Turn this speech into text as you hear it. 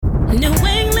New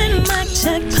England Mic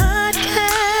Check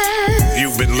Podcast.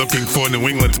 You've been looking for New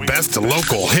England's best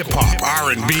local hip-hop,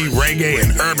 R&B, reggae,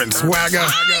 and urban swagger?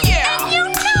 Oh, yeah. You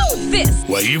know this.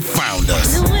 Well, you found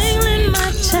us. New England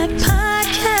Mic Check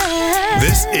Podcast.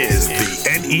 This is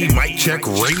the NE Mic Check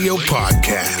Radio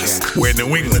Podcast, where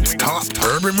New England's top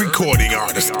urban recording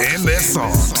artists and their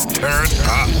songs turn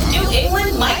up. New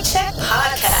England Mic Check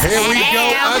Podcast. Here we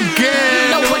go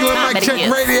again. New England Mic Check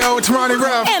Radio. It's Ronnie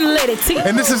Ruff. And Lady T.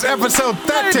 And this is episode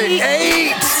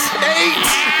 38.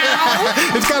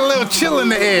 It's got a little chill in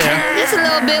the air. Just a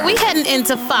little bit. We heading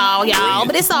into fall, y'all.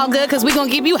 But it's all good because we're going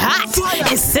to keep you hot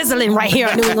and sizzling right here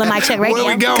on New England Mic Check Radio.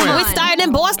 Where we going? We started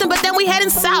in Boston, but then we heading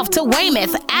south to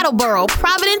Weymouth, Attleboro,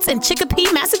 Providence, and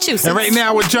Chicopee, Massachusetts. And right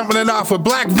now we're jumping it off with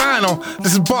Black Vinyl.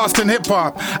 This is Boston Hip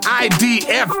Hop.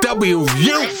 IDFWU.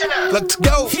 Let's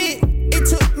go. It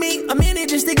took me a minute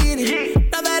just to get it.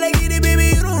 Now that I get it,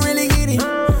 baby, you don't really get it.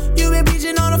 You been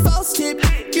preaching on a false tip.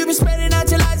 You been spreading out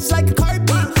your lies just like a carpet.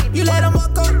 You let them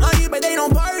walk on you, but they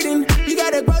don't pardon. You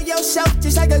gotta grow yourself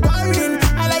just like a garden.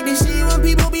 I like to see when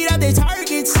people beat out their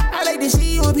targets. I like to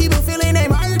see when people feeling their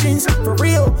margins. For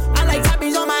real, I like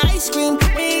toppings on my ice cream.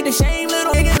 We ain't the same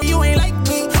little nigga, you ain't like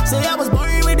me. Say I was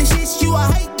born with the shits, you a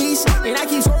hype beast. And I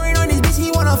keep scoring on this bitch,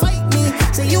 he wanna fight me.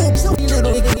 Say you a silly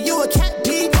little nigga, you a cat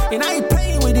B. And I ain't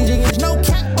playing with these niggas, no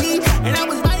cat B. And I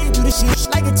was riding through the shit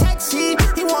like a taxi.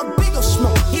 He want bigger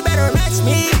smoke, he better match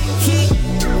me.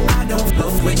 I don't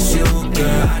fuck with you,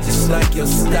 girl, I just like your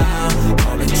style.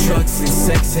 All the drugs and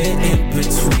sex and in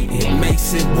between, it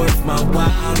makes it worth my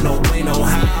while. No way, no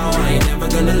how, I ain't never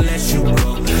gonna let you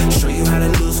go. Show you how to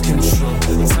lose control.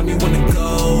 Tell me when to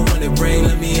go, when it rain,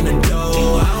 let me in the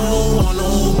door. I don't want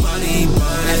nobody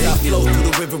but as I flow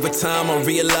through the river of time, I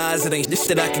realize it ain't this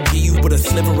that I can give you but a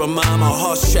sliver of mine. My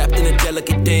heart's trapped in a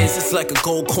delicate dance. It's like a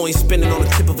gold coin spinning on the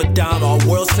tip of a dime. Our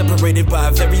world's separated by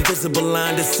a very visible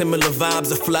line. The similar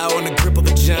vibes, a flower on the grip of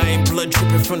a giant, blood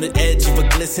dripping from the edge of a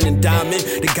glistening diamond.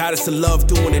 The goddess of love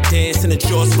doing a dance and the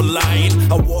jaws for lying.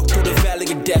 I walked through the valley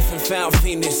of death and found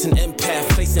Venus, an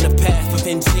empath facing a path of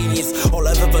ingenious. All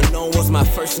I've ever known was my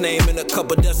first name and a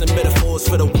couple dozen metaphors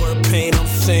for the word pain. I'm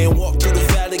saying walk through the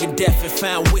valley of death and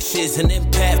found wishes, an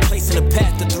empath placing a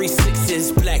path to 3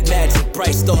 6s. Black magic,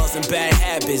 bright stars and bad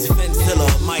habits. Ventilla,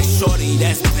 my shorty,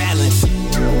 that's balance.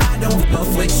 I don't fuck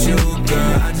with you,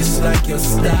 girl, I just like your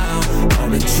style. All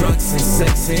the drugs and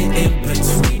sex and in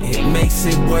between, it makes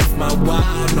it worth my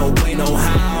while. No way, no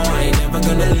how, I ain't never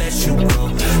gonna let you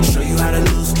go. Show you how to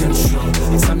lose control.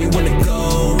 Tell me when to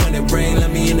go, when it rain,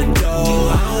 let me in the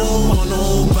door. I don't want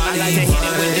nobody. I like to hit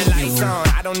it with the lights on.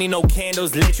 I don't need no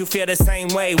candles, let you feel the same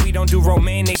way. We don't do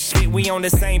romantic shit, we on the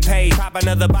same page. Pop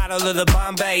another bottle of the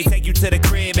Bombay, take you to the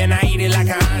crib and I eat it like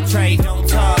an entree. Don't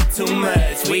talk too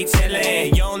much, we chillin'.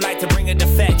 You don't like to bring a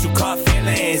defect, you caught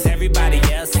feelings. Everybody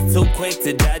else is too quick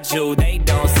to judge you. They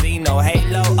don't see no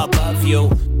halo above you.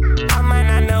 I might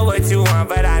not know what you want,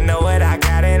 but I know what I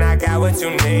got and I got what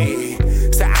you need.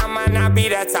 So I might not be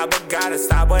that type of guy to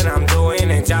stop what I'm doing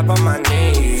and drop on my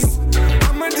knees.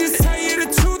 I'ma just tell you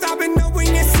the truth, I've been knowing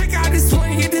you're sick, I just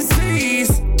want your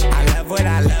disease. I love what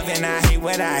I love and I hate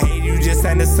what I hate, you just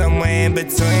end up somewhere in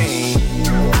between.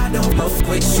 I don't fuck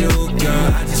with you,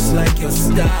 girl, I just like your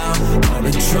style. All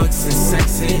the drugs and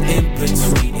sex and in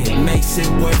between, it makes it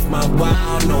worth my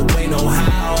while. No way, no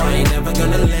how, I ain't never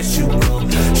gonna let you go.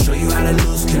 Show you how to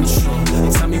lose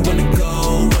control. Tell me when to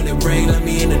go, when it rain, let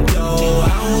me in the door. I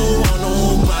don't want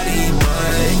nobody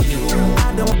but you.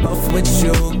 I don't fuck with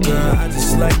you, girl, I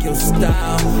just like your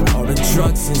style. All the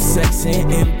drugs and sex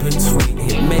and in between,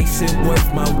 it makes it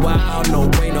worth my while. No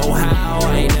way, no how,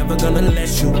 I ain't never gonna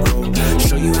let you go.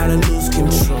 Show you how to lose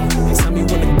control. Tell me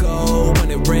when to go,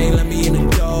 when it rain, let me in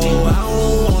the door. I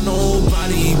don't want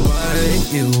nobody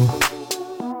but you.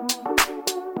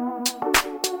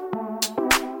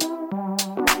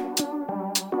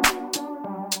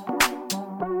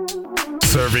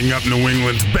 Serving up New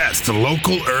England's best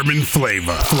local urban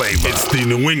flavor. It's the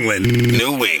New England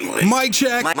Mic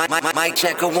Check. Mic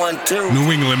check a 1, 2.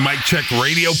 New England Mic Check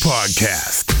Radio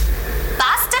Podcast.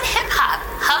 Boston Hip Hop,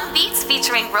 Hum Beats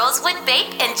featuring Rosewood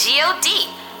Bake and G.O.D.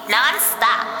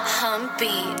 Non-stop. Hum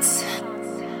Beats.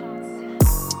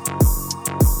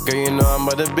 Girl, you know I'm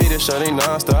about to beat it, shorty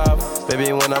non-stop.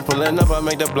 Baby, when I'm pulling up, I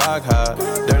make the block hot.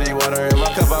 Dirty water in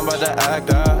my cup, I'm about to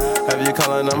act out. Have you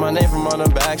calling on my name from all the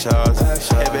back shots?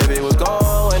 Hey, baby, what's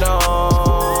going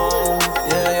on?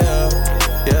 Yeah.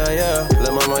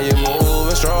 Let mama, you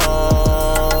moving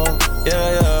strong.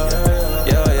 Yeah.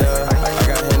 I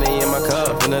got Henny in my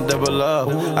cup, finna double up.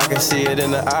 I can see it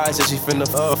in the eyes that she finna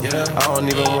fuck. I don't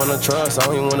even wanna trust, I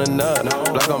don't even wanna nut.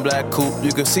 Black on black coupe,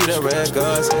 you can see the red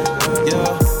guts.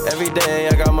 Yeah. every day,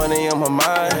 I got money on my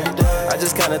mind. I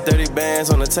just counted 30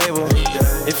 bands on the table.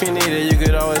 If you need it, you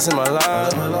could always hit my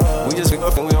line. We just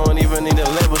fucking, we don't even need a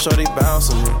label. Shorty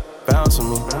bounce on me, bounce on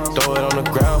me. Throw it on the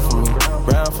ground for me,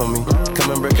 round for me.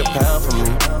 Come and break a pound for me,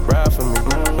 ride for me.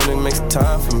 When it makes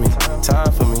time for me,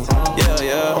 time for me. Yeah,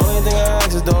 yeah. Only thing I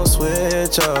ask is don't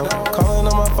switch up. Calling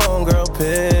on my phone, girl,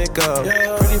 pick up.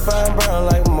 Pretty fine brown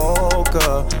like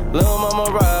mocha. Lil'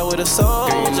 mama ride with a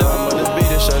soldier. Girl, you know I'm on this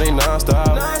beat, it's shorty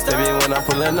non-stop. Baby, when I'm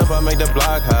pulling up, I make the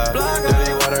block hot.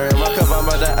 Dirty water in my cup, I'm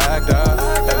about to act out.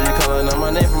 Have you calling on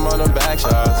my name from all them back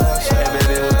shots? Hey,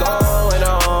 baby, what's going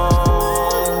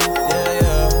on? Yeah,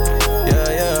 yeah,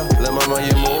 yeah, yeah. Lil' mama,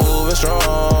 you moving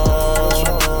strong.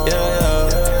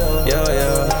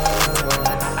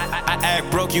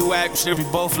 You act, shit, we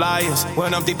both liars.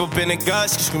 When I'm deep up in the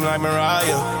guts, you scream like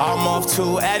Mariah. I'm off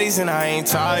 2 Addies and I ain't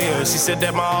tired. She said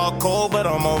that my heart cold, but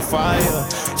I'm on fire.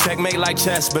 Checkmate like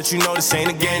chess, but you know this ain't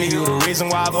a game to you. The reason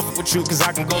why I fuck with you, cause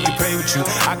I can go get paid with you.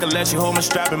 I can let you hold my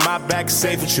strap and my back is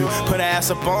safe with you. Put her ass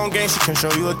up on game, she can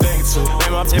show you a thing or two.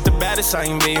 Baby, I'm the baddest, I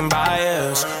ain't being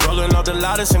biased. Rolling up the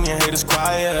loudest and your haters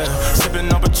quiet.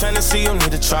 Sipping up a Tennessee, you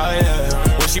need to try it.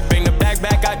 When she bring the back,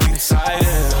 I get excited.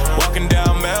 Walking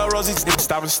down Melrose, these niggas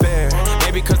stop and stare.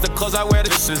 Maybe cause the clothes I wear,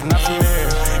 this is not from here.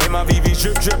 In my VV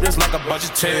drip, there's like a bunch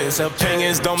of tears.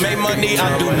 Opinions don't make money,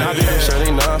 I do not care.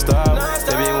 Shorty non-stop.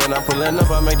 Baby, when I'm pulling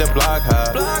up, I make the block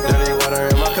hot. Dirty water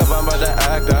in my cup, I'm about to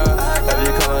act out. Have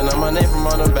you calling on my name from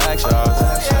all them back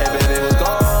shots? Hey, baby, what's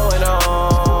going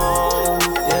on?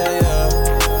 Yeah, yeah,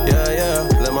 yeah,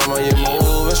 yeah. Lil' mama, you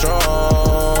moving strong.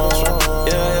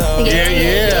 Yeah.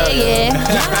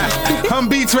 Hum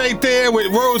Beats right there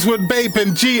with Rosewood Bape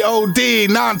and G.O.D.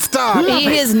 non-stop.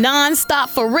 He is non-stop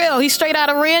for real. He's straight out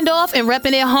of Randolph and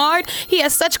repping it hard. He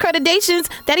has such accreditations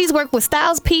that he's worked with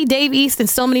Styles P, Dave East, and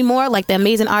so many more, like the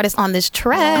amazing artists on this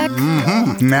track.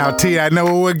 Mm-hmm. Now, T, I know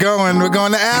where we're going. We're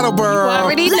going to Attleboro. You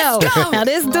already know. Now,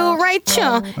 this dude right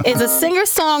here is a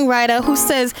singer-songwriter who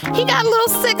says he got a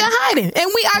little sick of hiding.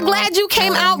 And we are glad you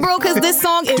came out, bro, because this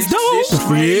song is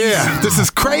dope. Yeah, this is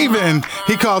Craven.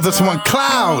 He calls this one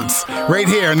Clouds. Right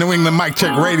here, New England Mic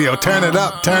Check Radio. Turn it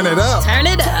up, turn it up. Turn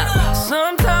it up.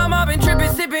 Sometime I've been tripping,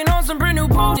 sipping on some brand new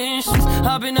potions.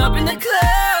 I've been up in the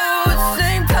clouds.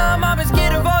 Same time I've been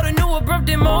scared of all the new abrupt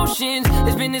emotions.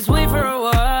 It's been this way for a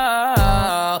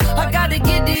while. I got to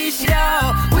get this shit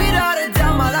out. Without a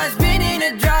doubt, my life's been in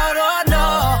a drought. Oh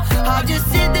no, I'll just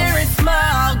sit there and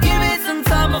smile. Give it some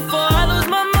time before I lose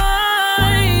my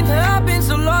mind. I've been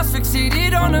so lost,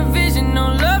 fixated on a vision. No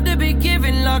love to be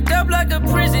given, locked up like a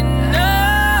prisoner.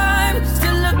 I'm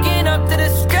still looking up to the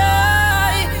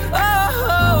sky.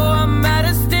 Oh, I'm at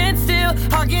a standstill.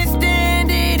 I can't stand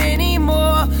it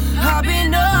anymore. I've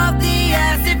been off the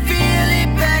acid, feel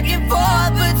it back and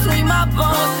forth between my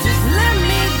bones. Just let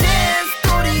me dance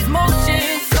through these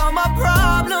motions. All my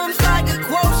problems like a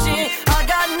quotient. I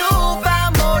got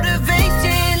newfound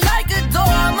motivation. Like a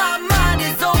door, my mind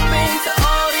is open to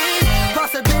all these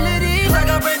possibilities. I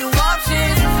got brand new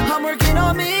options. I'm working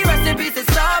on me, rest in peace and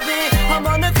stopping. I'm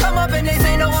on the come up and they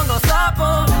say no one gon' stop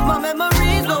them. My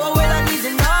memories blow away like he's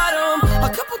an atom. A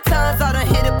couple times I done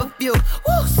hit up a few.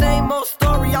 Woo, same old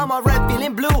story, I'm already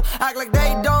feeling blue. Act like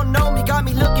they don't know me, got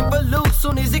me looking for loot.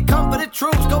 Soon as it come for the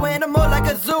troops, go animal like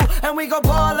a zoo. And we gon'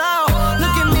 ball out,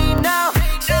 look at me now.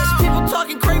 Sheesh, people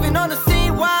talking, Craven on the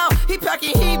scene, wow. He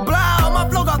packing heat, blow, my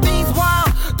flow got things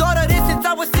wild. Thought of this since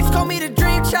I was 6, call me the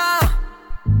dream child.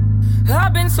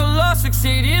 I've been so lost,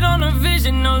 fixated on a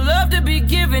vision. No love to be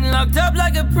given, locked up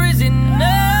like a prisoner.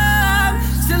 I'm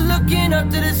still looking up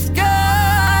to the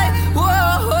sky.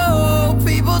 Whoa,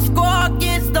 people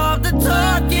squawking, stop the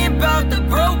talking about the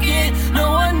broken.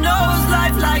 No one knows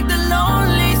life like the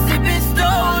lonely, sipping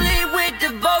slowly with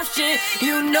devotion.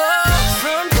 You know,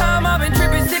 sometime I've been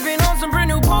tripping, sipping on some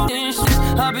brand new potions.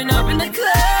 I've been up in the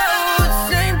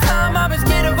clouds. Same time I've been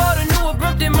scared of all the new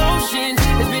abrupt emotions.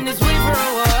 It's been this way for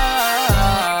a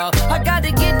while. I got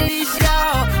to get this shit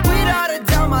out. Without a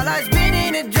doubt, my life's been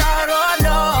in a drought. Oh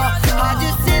no, I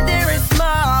just sit there and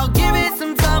smile. Give it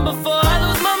some time before I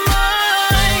lose my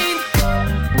mind.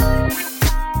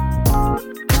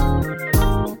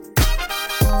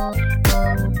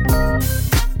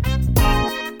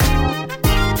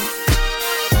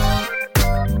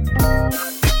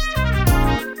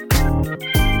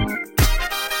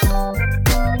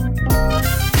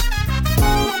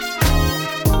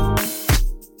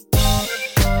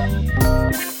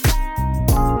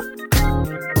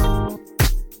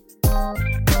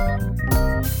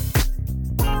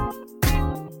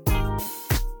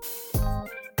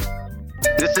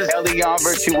 This is Elion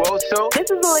Virtuoso. This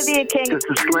is Olivia King. This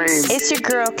is Flame. It's your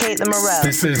girl, Caitlin Moreau.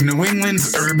 This is New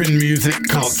England's urban music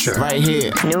culture. Right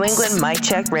here. New England Mic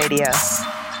Check Radio.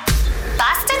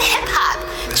 Boston Hip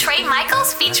Hop. Trey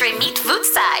Michaels featuring Meet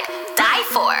Woodside. Die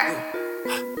For.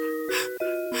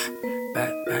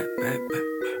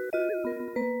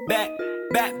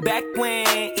 Back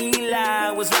when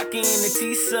Eli was rocking the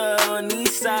Tisa on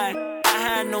east side, I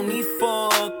had no need for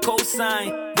a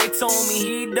cosign. They told me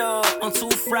he dog on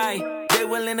too fry. They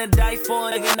willing to die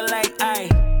for it again like I.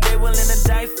 They willing to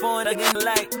die for it again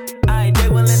like I. They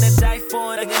willing to die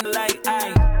for it again like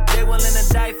I. They willing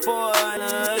to die for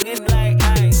it again like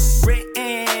I.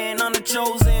 Written on the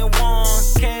chosen one,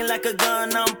 came like a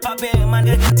gun, I'm popping. My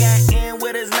nigga got in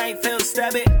with his knife, he'll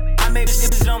stab it. I made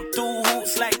niggas jump through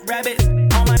hoops like rabbits.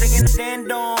 All my chickens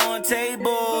stand on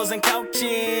tables and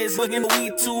couches, looking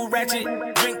weed too ratchet.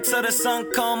 Drink till the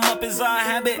sun come up is our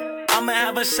habit. I'ma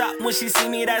have a shot when she see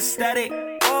me, that's static.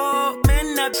 Oh,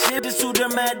 man, that shit is too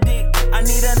dramatic. I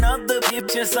need another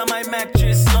bitch just on my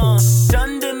mattress,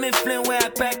 Dunder Mifflin where I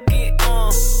pack it,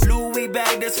 Louis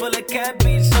bag that's full of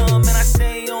cabbage, And I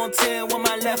stay on 10 with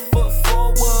my left foot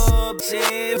forward.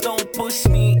 Jeff, don't push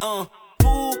me,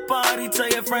 Pool party, tell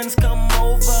your friends come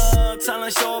over. Tell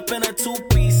them show up in a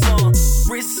two-piece,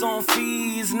 Wrists on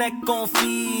fees, neck on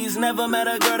fees. Never met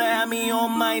a girl that had me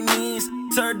on my knees.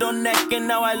 Turtleneck and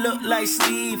now I look like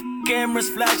Steve. Cameras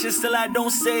flashing, still I don't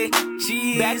say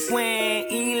cheese. Back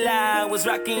when Eli was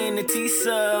rocking the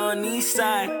Tisa on east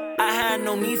side, I had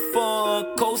no need for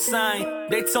a cosign.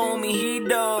 They told me he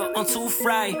dog on too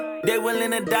fry. They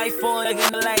willing to die for it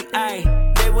again like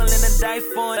I. They willing to die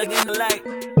for it again like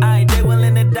I. They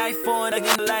willing to die for it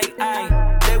again like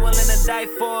I. They willing to die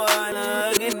for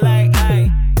it again like I.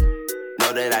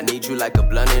 Know that I need you like a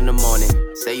blunt in the morning.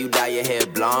 Say you dye your hair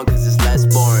blonde cause it's less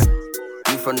boring.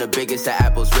 You from the biggest of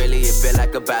apples, really, it feel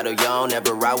like a battle. You don't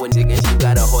never ride with niggas, you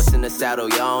got a horse in the saddle.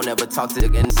 You don't never talk to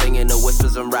niggas, singing the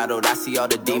whispers unrattled. I see all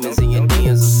the demons in your DMs,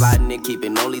 I'm sliding and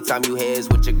keeping. Only time you here is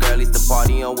with your girlies, the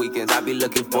party on weekends. I be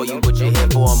looking for you, but you're here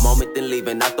for a moment then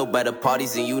leaving. I throw better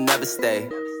parties and you never stay.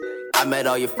 I met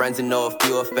all your friends and know a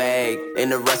few are fake.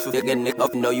 And the rest with your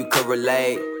nigga, know you could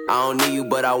relate. I don't need you,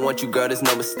 but I want you, girl, there's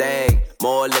no mistake.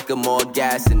 More liquor, more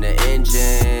gas in the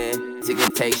engine. You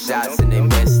can take shots and they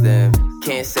miss them.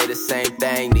 Can't say the same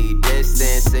thing, need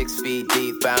distance. 6 feet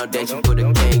deep, foundation for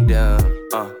the kingdom.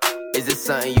 Is it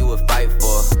something you would fight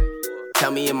for?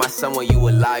 Tell me, am I someone you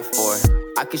would lie for?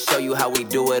 I can show you how we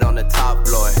do it on the top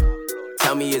floor.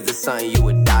 Tell me, is it something you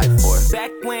would die for?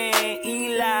 Back when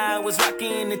Eli was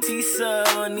rocking the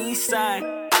Tisa on east side,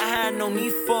 I had no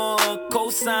need for a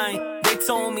cosign. They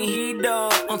told me he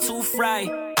dog on too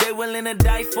fry. They willing to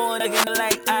die for it again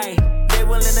like I. They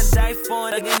willing to die for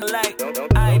it again like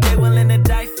I. They willing to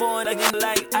die for it again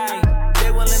like I.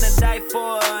 They willing to die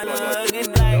for it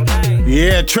again like I.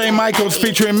 Yeah, Trey Michaels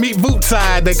featuring Meet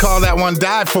Woodside. They call that one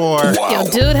Die For. Yo,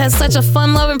 dude has such a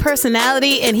fun-loving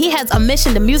personality, and he has a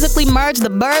mission to musically merge the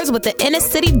birds with the inner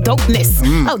city dopeness.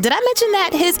 Oh, did I mention that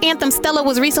his anthem Stella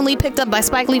was recently picked up by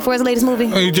Spike Lee for his latest movie?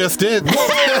 Oh, you just did.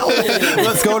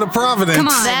 Let's go to Providence. Come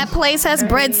on. That place has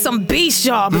bred some beasts,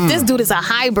 y'all, but this dude is a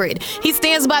hybrid. He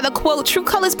stands by the quote, "True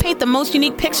colors paint the most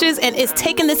unique pictures," and is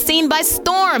taking the scene by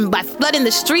storm by flooding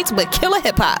the streets with killer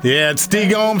hip-hop. Yeah, it's D.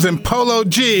 Gomes and Polo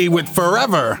G with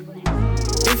Forever.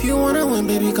 If you wanna win,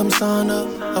 baby, come sign up.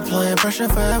 Applying pressure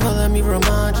forever, let me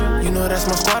remind you. You know that's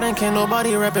my squad and can't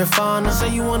nobody rep it finer. Say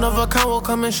you one of a kind, well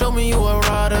come and show me you a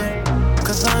rider.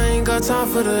 Cause I ain't got time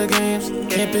for the games.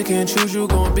 Can't pick and choose, you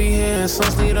gon' be here and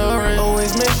some need a rain.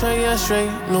 Always make sure you're straight,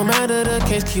 no matter the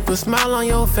case. Keep a smile on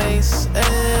your face,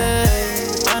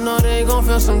 ay. I know they gon'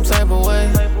 feel some type of way.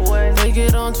 They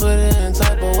get on Twitter and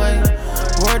type away.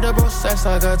 Word to bro sex,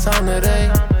 I got time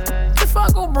today. If I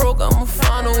go broke, I'ma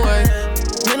find a way.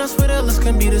 Man, I swear that looks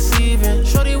can be deceiving.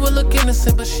 Shorty will look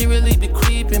innocent, but she really be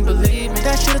creeping. Believe me,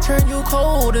 that shit'll turn you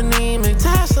cold and anemic. To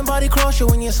have somebody cross you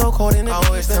when you're so cold and I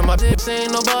always tell my dips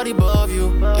ain't nobody above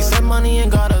you. Except money and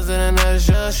God, other than that, it's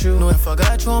just you. Know if I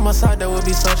got you on my side, that would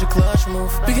be such a clutch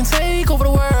move. We can take over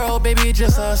the world, baby,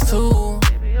 just us two.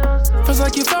 Feels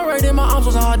like you fell right in my arms,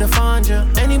 was hard to find you.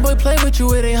 Any boy play with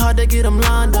you, it ain't hard to get them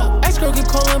lined up. Ex-girl keep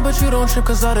calling, but you don't trip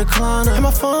cause I decline her. Hit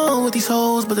my phone with these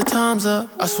hoes, but the time's up.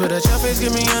 I swear that your face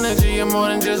give me energy, you're more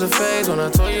than just a phase. When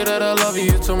I told you that I love you,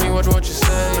 you told me watch what you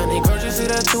say. Many girls you see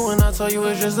that too, and I told you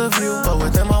it's just a view. But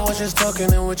with them I was just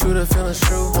talking, and with you the feeling's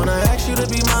true. When I asked you to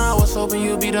be mine, I was hoping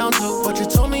you'd be down too. But you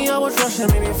told me I was rushing,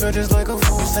 made me feel just like a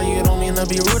fool. You say you don't mean to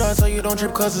be rude, I tell you don't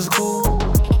trip cause it's cool.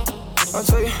 I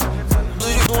tell you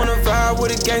wanna vibe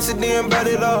with a gangster, then bet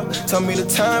it up. Tell me the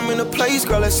time and the place,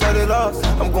 girl, let's set it up.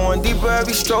 I'm going deeper,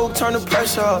 every stroke, turn the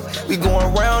pressure up. We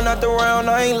going round after round,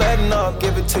 I ain't letting up.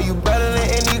 Give it to you better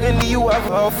than any you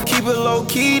ever. Keep it low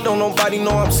key, don't nobody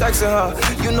know I'm sexing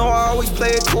her. You know I always play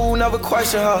it cool, never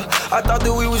question her. I thought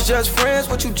that we was just friends,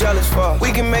 what you jealous for?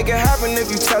 We can make it happen if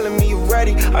you telling me you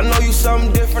ready. I know you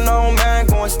something different, I don't mind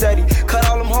going steady. Cut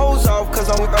all them hoes off, cause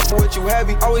I'm with you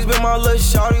heavy. Always been my little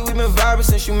shawty, we been vibing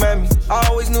since you met me. I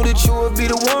always knew that you would be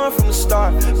the one from the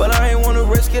start, but I ain't wanna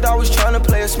risk it, I was trying to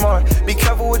play it smart. Be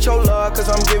careful with your love, cause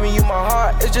I'm giving you my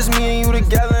heart. It's just me and you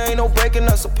together, ain't no breaking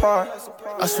us apart.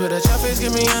 I swear that your face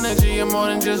give me energy, you're more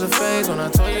than just a phase. When I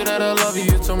told you that I love you,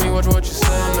 you told me watch what you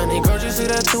say. Many girls you see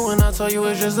that too, and I told you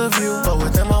it's just a view. But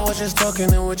with them I was just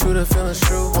talking, and with you the feeling's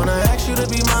true. When I asked you to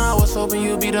be mine, I was hoping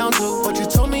you'd be down too. But you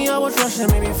told me I was rushing,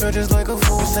 made me feel just like a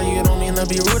fool. You say you don't mean to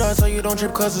be rude, I tell you don't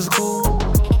trip cause it's cool.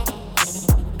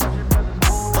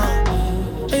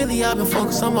 Lately I've been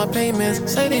focused on my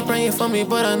payments. Say they praying for me,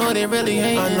 but I know they really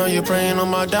hate. I know you're praying on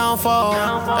my downfall.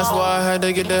 That's why I had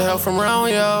to get the help from around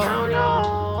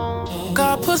yo.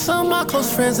 God put some of my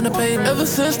close friends in the pavement. Ever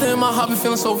since then my heart been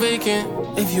feeling so vacant.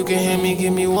 If you can hear me,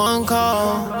 give me one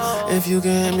call. If you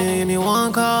can hear me, give me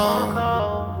one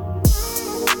call.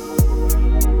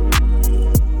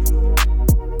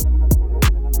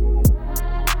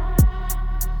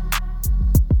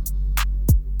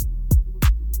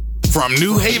 From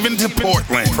New Haven to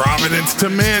Portland, Providence to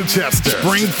Manchester,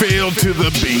 Springfield to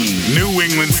the Bean, New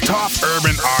England's top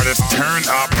urban artists turn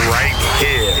up right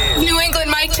here. New England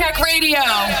Mic Check Radio.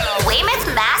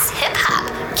 Weymouth Mass Hip Hop.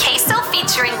 Queso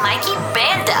featuring Mikey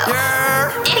Bando.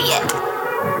 Yeah. Idiot.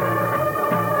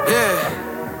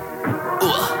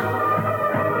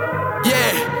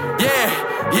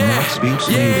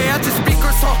 Yeah, at the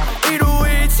speakers, huh?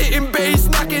 808s hitting bass,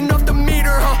 knocking off the meter,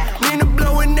 huh? Nina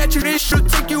blowing at you, this should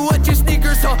take you at your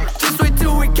sneakers, huh? Just wait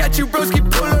till we catch you, broski,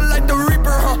 pull her like the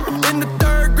Reaper, huh? In the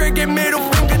third grade, get middle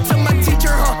finger to my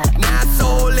teacher, huh? Now it's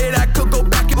so lit, I could go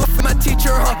back and for my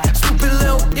teacher, huh? Stupid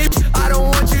little itch, I don't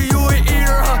want you, you an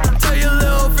eater, huh? Tell your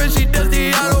little friend she does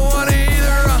the, I don't want it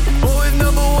either, huh? Always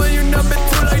number one, you number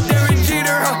two like Derek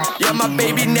Jeter, huh? Yeah, my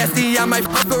baby nasty, I might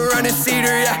fuck her on a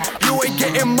cedar, yeah. You ain't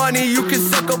getting money, you can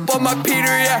suck up on my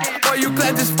Peter, yeah. All you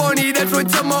class is funny, that's what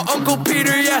tell my Uncle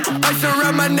Peter, yeah. I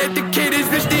surround my neck, the kid is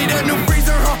bitch, need a new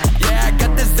freezer, huh? Yeah, I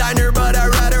got designer, but I'd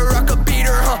rather rock a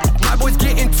beater, huh? My boys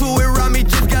getting to it, Rami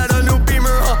just got a new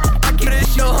Beamer, huh? I keep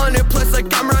this shit 100 plus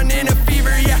like I'm running a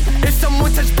fever, yeah. If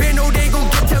someone touch Bando, they gon'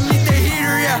 get to meet the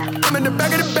heater, yeah. I'm in the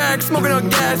back of the bag, smoking on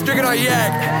gas, drinking on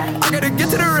yak. I gotta get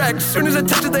to the rack, soon as I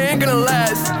touch it, they ain't gonna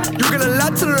last. You got a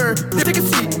lot to learn, take a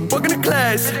seat, walk in the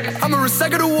class. I'ma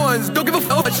recycle the ones, don't give a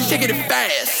fuck, but she shaking it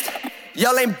fast.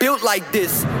 Y'all ain't built like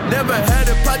this, never had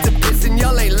a pot to piss and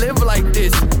y'all ain't live like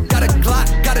this. Got a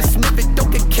Glock, gotta sniff it,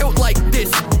 don't get killed like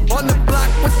this. On the block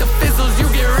with the fizzles, you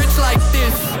get rich like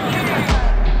this.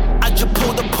 I just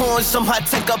pulled the porn, some hot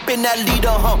tech up in that leader,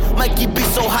 huh? Mikey be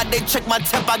so hot, they check my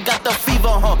temp, I got the fever,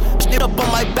 huh? Snip up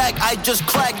on my back, I just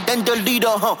cracked, then the leader,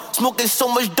 huh? Smoking so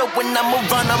much dope when I'm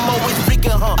around, I'm always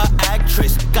freaking, huh? A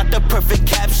actress, got the perfect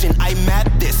caption, I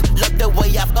map this. Love the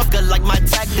way I fuck her like my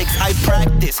tactics, I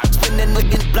practice. Spinning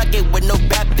looking black it with no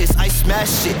Baptist, I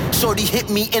smash it. Shorty hit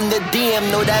me in the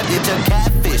DM, know that bitch a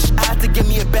catfish. I had to give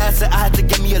me a bastard, I had to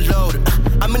give me a load.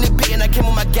 I'm in the beat and I came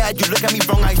on my gad, you look at me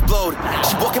wrong, I explode.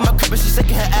 She walking my crib and she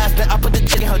shaking her ass, then I put the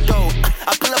dick in her dough.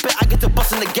 I pull up and I get to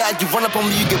bustin' the gad, you run up on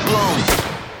me, you get blown.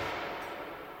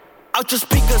 Out your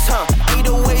speakers, huh?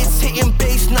 808s hitting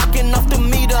bass, knocking off the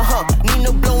meter, huh?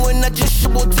 Nina blowing at your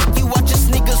shit, will take you out your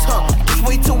sneakers, huh? Just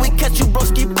wait till we catch you,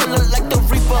 broski, pull her like the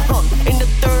Reaper, huh? In the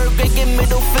third grade, get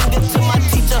middle finger to my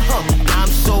teacher, huh? Now I'm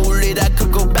so lit, I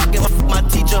could go back and fuck my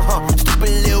teacher, huh?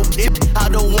 Stupid little kid, I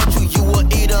don't want you, you a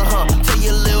eater, huh? Tell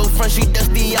your little friend she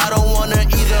dusty, I don't want her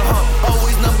either, huh?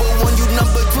 Always number one, you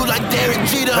number two like Derek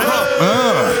Jeter,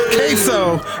 huh?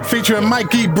 Queso featuring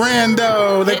Mikey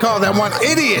Brando. They call that one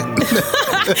Idiot.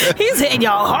 He's hitting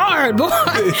y'all hard, boy.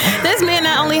 This man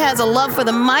not only has a love for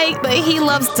the mic, but he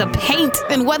loves to paint.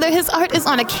 And whether his art is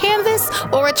on a canvas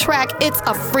or a track, it's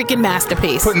a freaking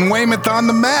masterpiece. Putting Weymouth on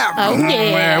the map. Oh,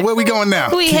 yeah. Where we going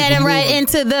now? We heading right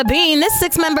into the Bean. This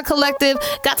 6-member collective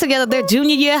got together their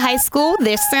junior year of high school.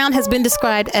 Their sound has been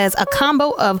described as a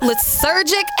combo of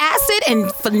lysergic acid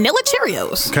and vanilla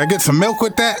Cheerios. Can I get some milk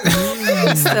with that?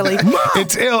 Silly.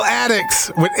 It's Ill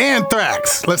Addicts with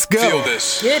Anthrax. Let's go. Feel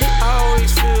this. Get it. I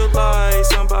always feel like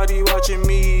somebody watching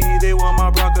me. They want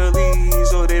my broccoli,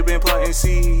 so they been plotting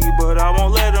seed, but I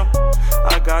won't let them.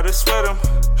 I gotta sweat them,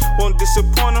 won't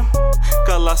disappoint them.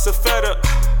 Got lots of fed up.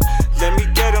 Let me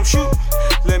get them, shoot.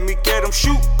 Let me get them,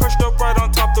 shoot. Perched up right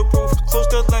on top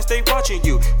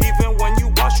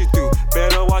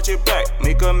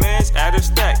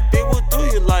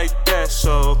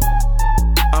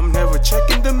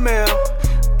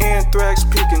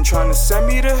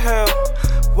hell.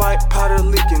 White powder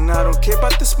leaking, I don't care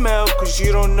about the smell, cause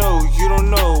you don't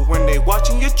know when they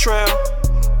watching your trail.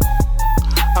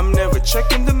 I'm never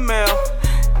checking the mail.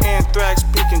 Anthrax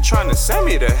peeking, trying to send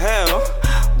me to hell.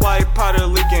 White powder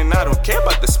leaking, I don't care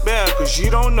about the smell, cause you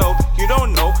don't know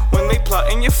when they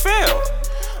plotting your fail.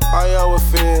 I always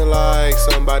feel like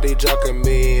somebody jocking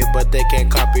me, but they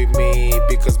can't copy me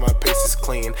because my pace is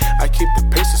clean. I keep the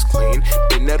paces clean,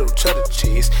 they nettle cheddar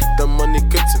cheese. The money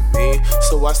good to me,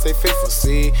 so I stay faithful,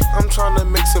 see. I'm trying to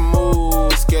make some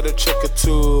moves, get a check or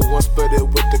two, one split it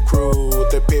with the crew.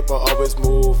 The paper always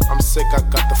move, I'm sick, I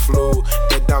got the flu.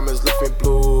 The diamonds left me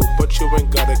blue, but you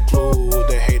ain't got a clue.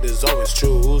 The haters always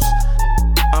choose.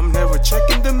 I'm never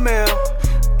checking the mail.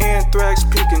 Anthrax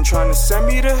peeking, trying to send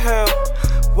me to hell.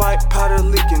 White powder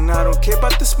leaking, I don't care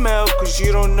about the smell, cause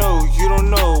you don't know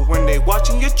when they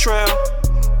watching your trail.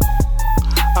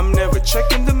 I'm never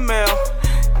checking the mail.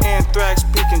 Anthrax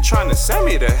peeking, trying to send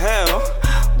me to hell.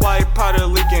 White powder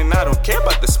leaking, I don't care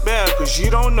about the smell, cause you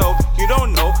don't know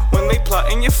when they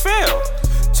plotting your fail.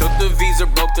 Took the visa,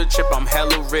 broke the chip, I'm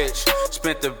hella rich.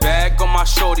 Spent the bag on my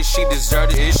shoulder, she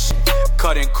deserted it.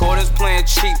 Cutting quarters, playing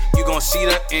cheap, you gon' see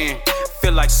the end.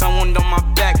 Feel like someone on my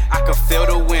back, I can feel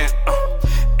the wind.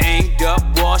 Aimed up,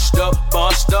 washed up,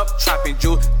 bossed up, trapping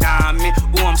jewel, diamond.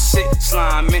 Ooh, I'm sick,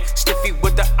 sliming, stiffy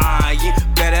with the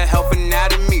iron. Better health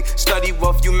anatomy, study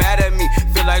wealth, you mad at me.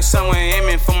 Feel like someone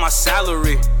aiming for my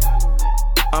salary.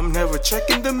 I'm never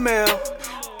checking the mail.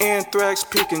 Anthrax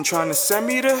peeking, trying to send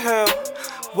me to hell.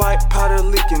 White powder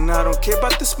leaking, I don't care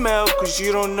about the smell, cause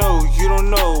you don't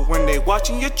know when they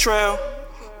watching your trail.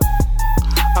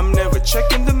 I'm never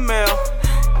checking the mail.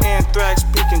 Anthrax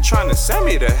peeking, trying to send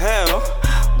me to hell.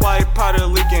 White powder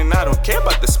leaking, I don't care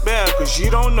about the smell, cause you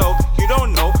don't know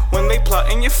when they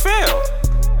plotting your fail.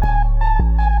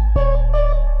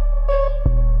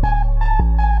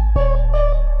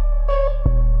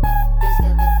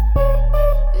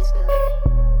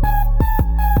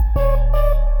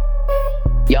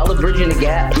 Y'all are bridging the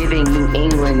gap, giving New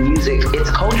England music its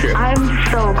culture. I'm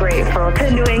so grateful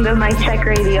to New England Mic Check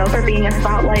Radio for being a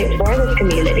spotlight for this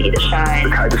community to shine.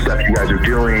 The type of stuff you guys are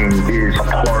doing is a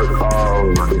part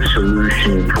of the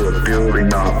solution for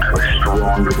building up a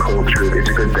stronger culture. It's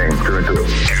a good thing through and through.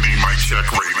 Mic Check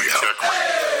Radio.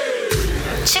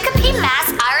 Chicopee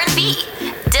Mass R&B.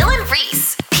 Dylan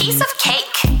Reese, Piece of Cake.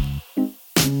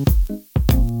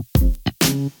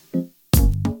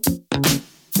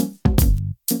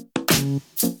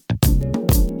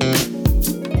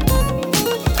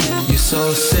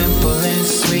 So simple and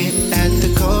sweet at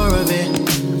the core of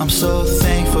it. I'm so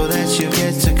thankful that you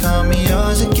get to call me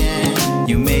yours again.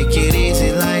 You make it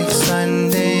easy like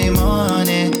Sunday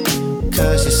morning,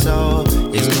 cause your soul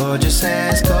is gorgeous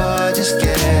as gorgeous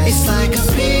gets. It's like a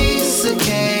piece of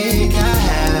cake, I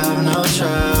have no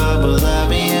trouble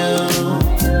loving you.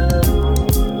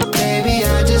 Baby,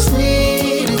 I just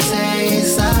need a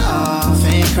taste, I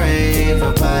often crave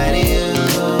a bite of you.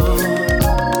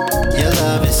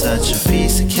 Such a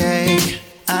piece of cake.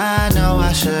 I know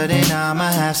I shouldn't, I'ma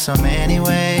have some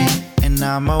anyway. And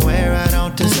I'm aware I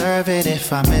don't deserve it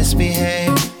if I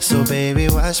misbehave. So baby,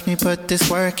 watch me put this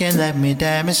work and let me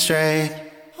demonstrate.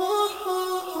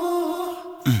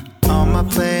 On my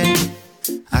plate,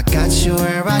 I got you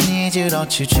where I need you,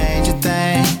 don't you change a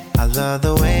thing. I love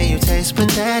the way you taste, but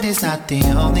that is not the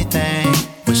only thing.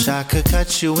 Wish I could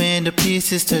cut you into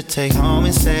pieces to take home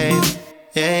and save.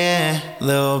 Yeah,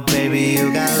 little baby,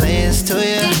 you got layers to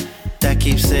you. That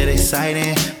keeps it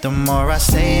exciting. The more I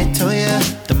say it to you,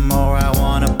 the more I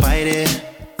wanna bite it.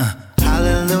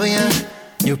 Hallelujah,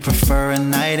 you prefer a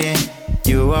night in.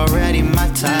 You already my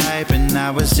type, and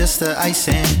I was just the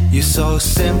icing. You so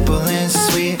simple and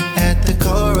sweet at the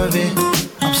core of it.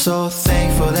 I'm so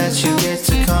thankful that you get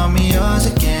to call me yours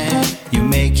again. You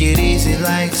make it easy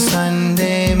like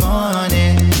Sunday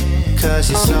morning, cause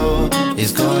your soul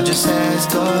is gorgeous as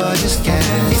gorgeous gets.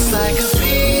 It's like a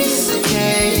piece of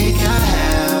cake, I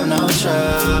have no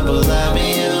trouble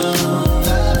loving you.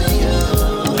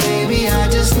 Baby, I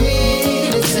just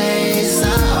need a taste, I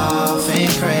often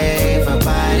crave a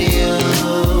bite of you.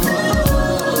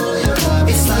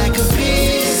 It's like a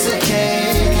piece of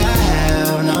cake, I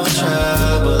have no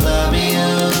trouble loving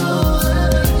you.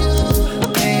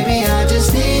 Baby, I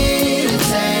just need a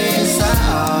taste, I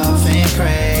often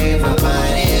crave a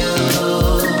bite of you.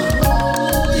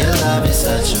 Your love is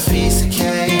such a piece of cake.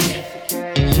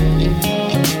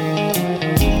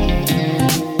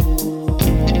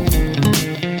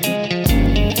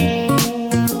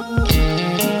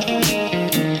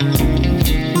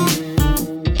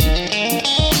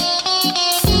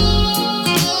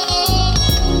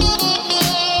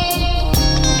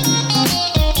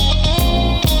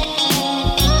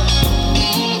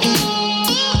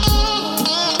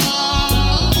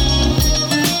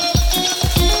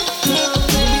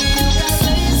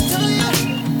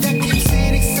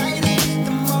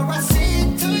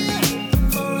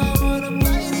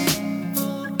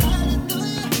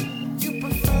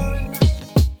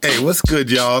 What's good,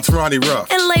 y'all? It's Ronnie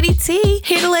Ruff. And Lady T,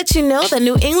 here to let you know the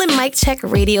New England Mic Check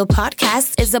Radio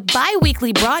podcast is a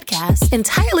bi-weekly broadcast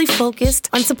entirely focused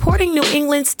on supporting New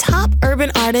England's top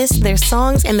urban artists, their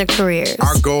songs, and their careers.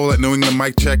 Our goal at New England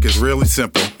Mic Check is really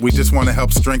simple. We just want to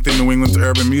help strengthen New England's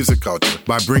urban music culture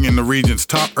by bringing the region's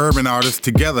top urban artists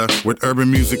together with urban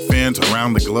music fans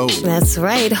around the globe. That's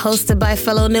right. Hosted by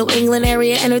fellow New England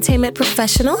area entertainment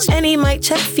professionals, NE Mic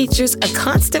Check features a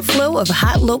constant flow of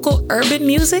hot local urban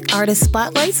music, artist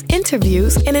spotlights,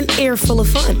 interviews, and an air full of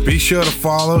fun. Be sure to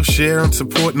follow, share, and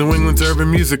support New England's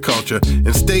urban music culture,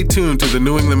 and stay tuned to the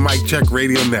New England Mic Check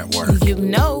Radio Network. You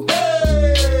know.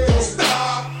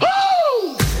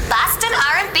 Boston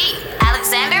R&B,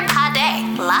 Alexander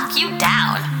Pade, Lock You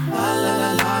Down.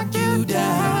 Lock you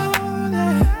down.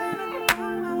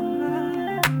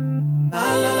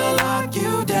 Lock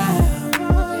you down.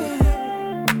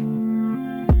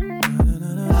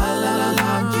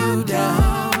 Lock you down.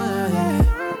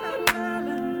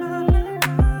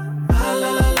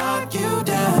 Lock you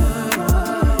down.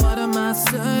 What am I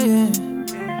saying?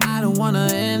 I don't wanna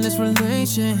end this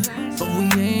relation, but we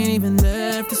ain't even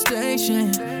left the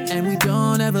station, and we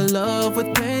don't ever love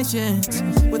with patience,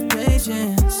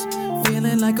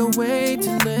 feeling like a way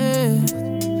to live,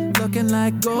 looking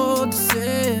like gold to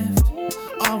sift,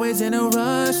 always in a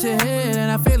rush to hit,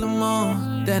 and I feel it more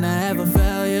than I ever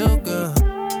felt you, girl.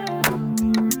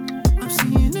 I'm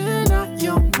seeing it out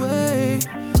your way,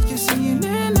 you're seeing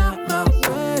it out my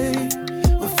way,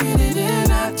 we're feeling it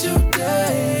out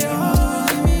today, oh,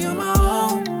 leave me on my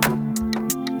own.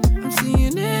 I'm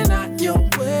seeing it out your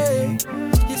way,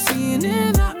 you're seeing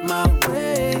it out my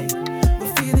way,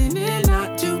 we're feeling it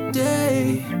out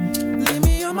today, leave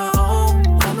me on my own.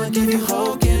 I'ma give you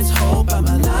hope against hope,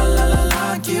 I'ma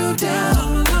lock you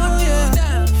down,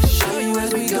 show you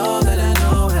as we go that I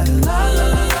know how to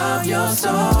love your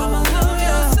soul.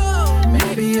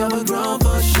 Maybe overgrown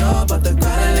for sure, but the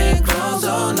ground ain't grown,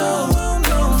 so no.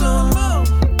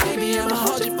 Maybe I'ma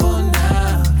hold you for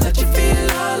now, let you feel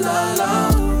love.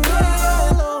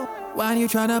 Why you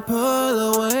tryna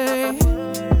pull away?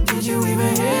 Did you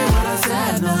even hear what I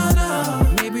said? No.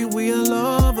 Maybe we'll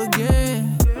love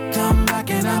again. Come back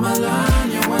and I'ma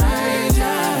learn your ways,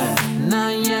 yeah.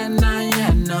 Not yet, no.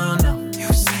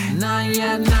 You said not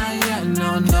yet,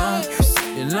 no.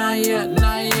 Not yet,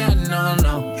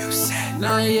 no. You said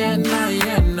not yet,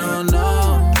 no.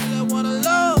 I wanna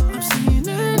love. I'm seeing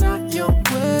it out your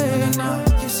way,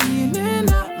 you're seeing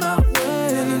it out my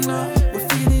way. We're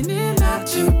feeling it out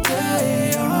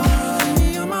today. Oh, leave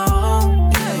me on my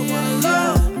own. Yeah, I wanna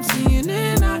love. I'm seeing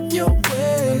it out your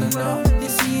way, you're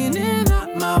seeing it out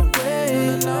my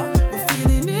way. We're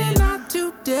feeling it out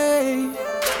today.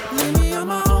 Leave me on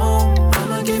my own.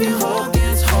 I'ma give you hope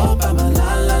against hope. I'ma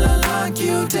lock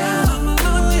you down.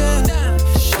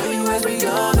 Show you as we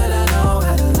go that I know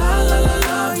how to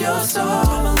love your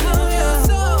soul.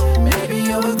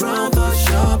 Maybe overgrown for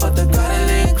sure, but the garden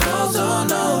ain't closed, oh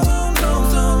no.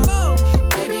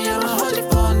 Maybe I'ma hold you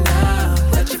for now,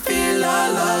 let you feel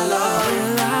love.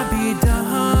 Will I be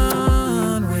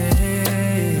done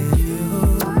with you?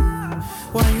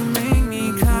 Why you make me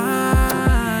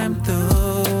climb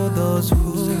through those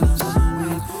hoops?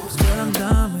 But I'm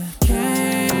done with,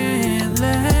 can't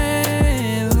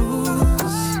let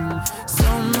loose. So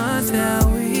much that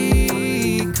we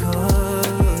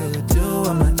could do.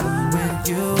 I'm not done with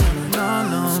you. No.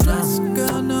 Stress,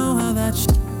 girl, know how that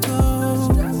shit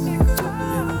goes.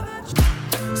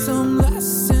 Some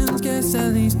lessons, guess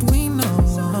at least we know.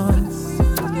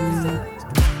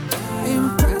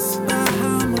 Impressed by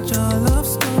how much our love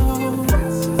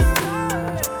stores,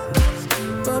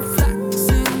 but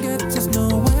flexing gets us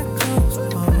nowhere close.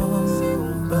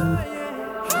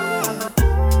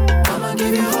 I'ma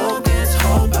give you hope against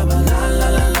hope. I'ma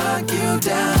lock you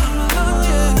down.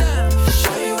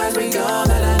 Show you as we go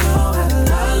that I know how to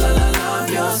love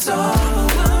your soul.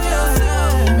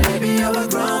 Maybe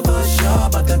overgrown for sure,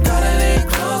 but the garden ain't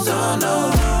closed, oh no.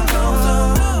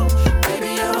 Maybe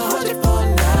I'ma hold you for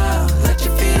now, let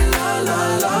you feel love.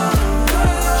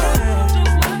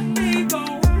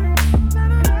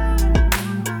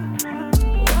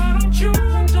 Just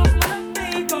let me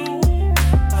go.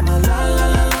 I'ma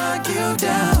lock you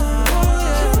down.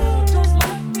 Just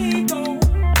let me go.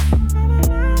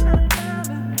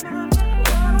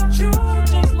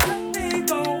 Just let me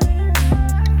go.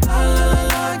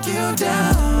 Lock you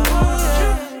down.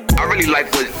 All really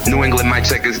like what New England Mic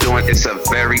Check is doing. It's a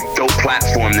very dope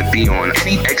platform to be on.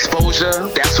 Any exposure,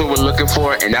 that's what we're looking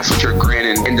for, and that's what you're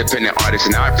granting independent artists,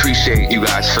 and I appreciate you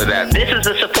guys for that. This is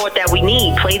the support that we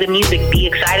need. Play the music, be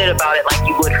excited about it like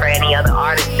you would for any other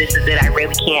artist. This is it. I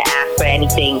really can't ask for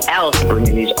anything else.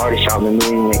 Bringing these artists out in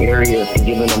the New England area and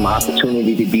giving them an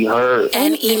opportunity to be heard.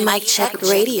 NE Mic Check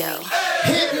Radio.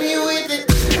 Hit me with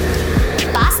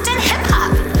it. Boston Hip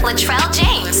Hop. Latrell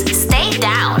James, Stay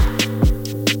Down.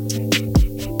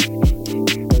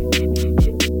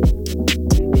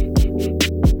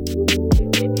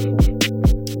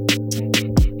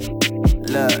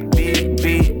 Look,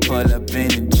 beat, pull up in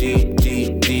the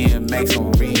GD and make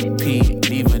some repeat,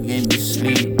 leaving in the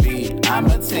sleepy.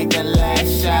 I'ma take the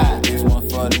last shot, this one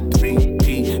for the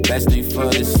 3P. Best thing for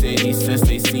the city since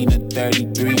they seen the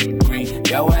 33 green.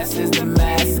 Yo ass is the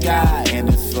mascot, and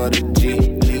it's for the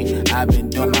G League. I've been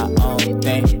doing my own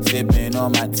thing, sipping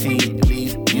on my tea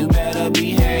leaves. You better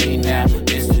behave now,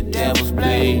 it's the devil's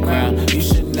playground. You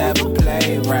should never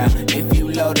play around. If you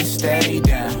low, then stay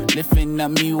down. Lifting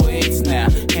up me weights now,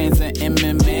 hands in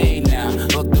MMA now.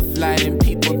 Book the flight and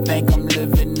people think I'm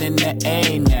living in the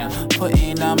A now.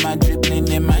 Putting on my dribbling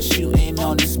and my shooting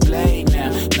on display now.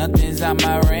 Nothing's out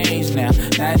my range now,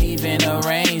 not even a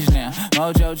range now.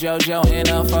 Mojo Jojo in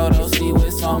a photo, see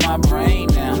what's on my brain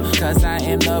now. Cause I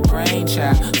am the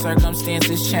brainchild,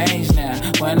 circumstances change now.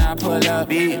 When I pull up,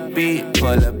 beat, pull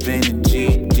up in the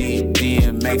GD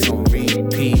and make some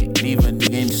repeat, leave a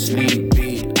nigga in the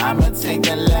sleepy. I'ma take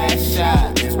the last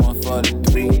shot, this one for the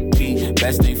 3P.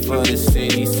 Best thing for the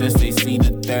city since they seen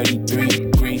the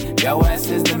 33 green. Yo ass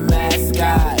is the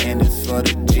mascot, and it's for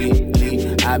the G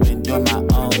League. I've been doing my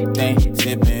own thing,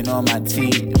 sipping on my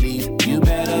tea leaves. You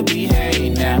better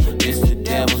behave now, it's the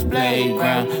devil's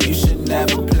playground. You should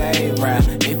never play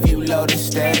around. If you low, then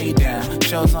stay down.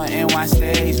 Shows on NY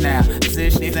stage now,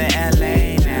 position in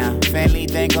LA now. Family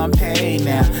think I'm paid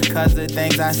now, cause the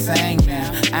things I sang now.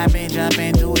 I've been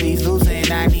jumping through these loops and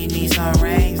I need me some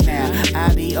rings now.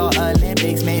 Audi or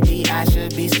Olympics, maybe I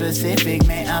should be specific.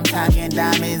 Man, I'm talking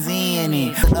diamonds in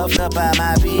it. Up about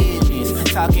my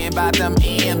business, talking about them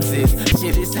M's.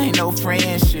 Shit, this ain't no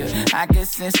friendship. I can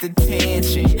sense the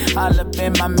tension, all up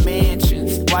in my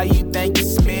mentions. Why you think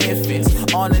it's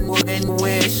Memphis? On the nigga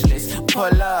wish list.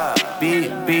 Pull up, beat,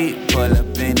 pull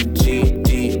up in the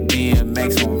GD and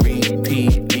make some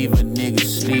repeat, leave a nigga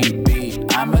sleepy.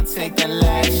 I'ma take the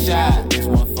last shot, this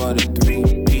one for the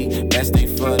 3P. Best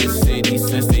thing for the city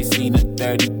since they seen the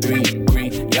 33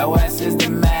 green. Yo ass is the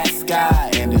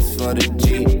mascot, and it's for the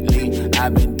G League.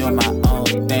 I've been doing my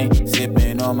own thing,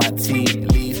 sipping on my tea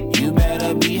leaves. You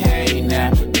better behave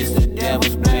now, it's the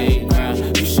devil's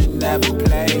playground. You should never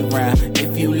play around.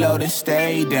 If you low, then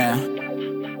stay down.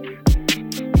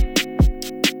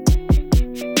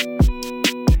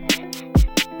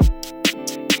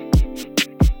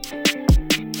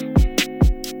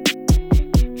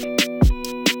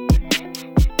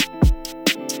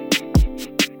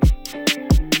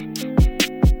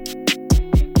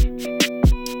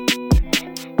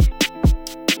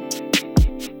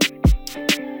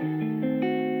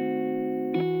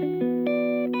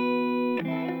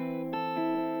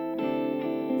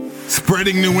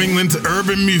 Spreading New England's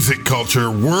urban music culture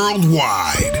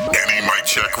worldwide. NE Mic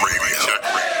Check Radio.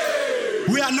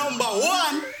 We are number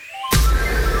one.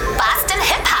 Boston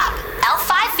Hip Hop.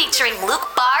 L5 featuring Luke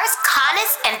Bars,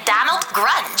 Connis, and Donald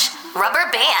Grunge. Rubber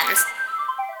Bands.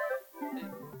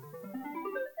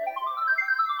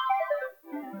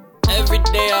 Every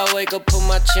day I wake up, put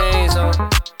my chains on.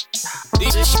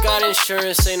 These shit got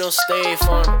insurance, ain't no stay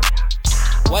for 'em.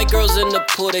 White girls in the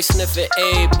pool, they sniffing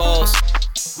A-balls.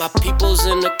 My people's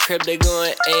in the crib, they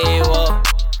going AWOL.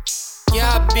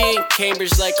 Yeah, I be in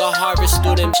Cambridge like a Harvard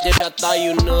student. Shit, I thought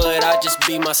you knew it. I just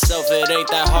be myself, it ain't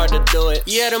that hard to do it.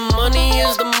 Yeah, the money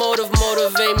is the motive,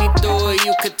 motivate me through it.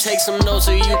 You could take some notes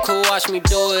or you could watch me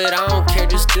do it. I don't care,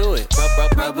 just do it.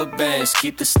 Rubber bands,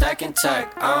 keep the stack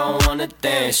intact. I don't wanna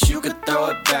dance, you could throw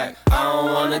it back. I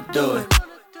don't wanna do it.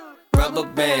 Rubber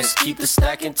bands, keep the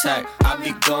stack intact. I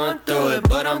be going through it,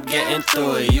 but I'm getting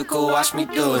through it. You could watch me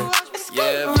do it.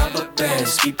 Yeah, rubber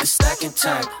bands, keep the stack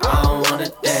intact. I don't wanna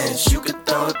dance, you could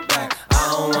throw it back. I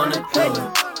don't wanna do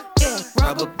it.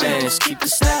 Rubber bands, keep the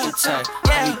stack intact.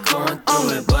 I be going through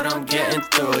it, but I'm getting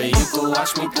through it. You could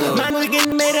watch me do it. Mine was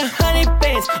getting made 100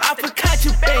 bands off a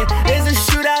contraband. There's a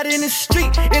shootout in the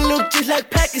street, it look just like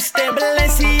Pakistan.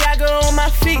 Balenciaga on my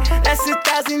feet, that's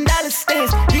 $1,000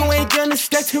 stance. You ain't gonna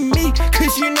step to me,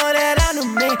 cause you know that I'm the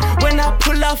man. When I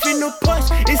pull off in the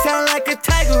Porsche, it sound like a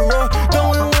tiger roar.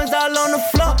 Throwing ones all on the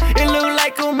floor, it look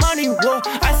like a money war.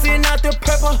 I send out the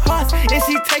purple hearts, and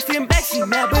she texting back, she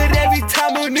mad. But every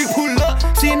time a nigga pull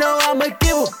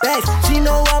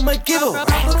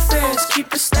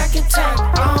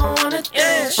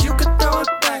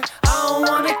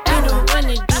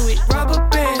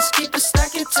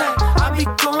I be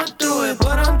going through it,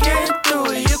 but I'm getting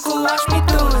through it. You can watch me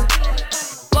do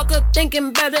it. Woke up thinking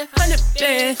about 100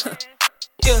 bands.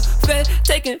 Yeah, fed,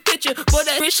 taking picture, boy,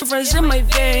 that rich friends in my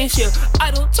veins. Yeah,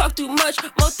 I don't talk too much.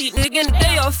 Most these niggas,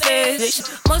 they all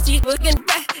fast. Most these looking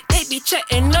back, they be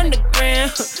chatting on the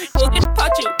gram. Looking,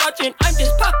 watching, I'm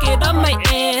just pocket on my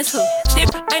hands.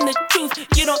 Shit ain't the truth,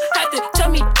 you don't have to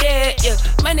tell me that. Yeah,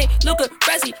 my name Luca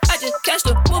Brasi, I just catch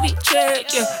the movie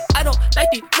check. Yeah, I don't like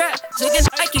the rap, so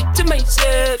I keep to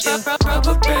myself. Yeah,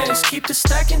 rubber bands, keep the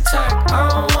stack intact. I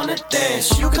don't wanna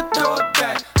dance, you can throw it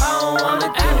back. I don't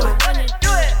wanna do it.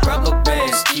 Rubber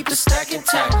bands, keep the stack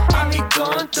intact. I be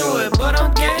going through it, but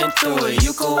I'm getting through it.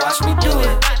 You can watch me do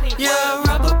it. Yeah,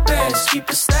 rubber bands, keep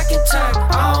the stack intact.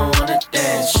 I don't wanna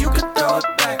dance, you can throw it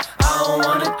back. I don't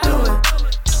wanna do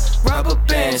it. Rubber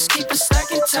bands, keep the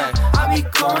stack intact. I be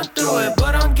going through it,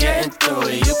 but I'm getting through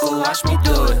it. You can watch me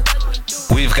do it.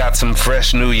 We've got some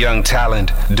fresh new young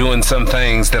talent doing some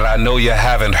things that I know you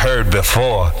haven't heard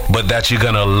before, but that you're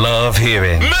gonna love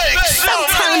hearing.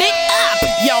 Turn it up,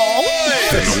 y'all.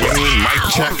 The New England Mic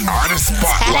Check Artist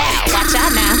Spotlight. Watch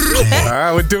out now. All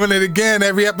right, we're doing it again.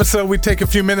 Every episode, we take a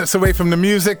few minutes away from the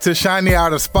music to shine the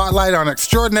artist spotlight on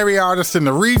extraordinary artists in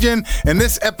the region. And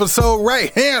this episode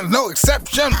right here, no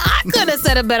exception. I could have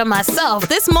said it better myself.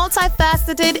 This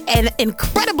multifaceted and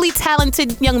incredibly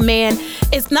talented young man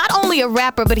is not only a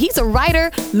rapper, but he's a writer,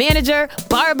 manager,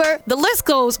 barber. The list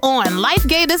goes on. Life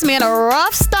gave this man a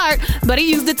rough start, but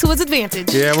he used it to his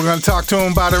advantage. Yeah, we're going to talk to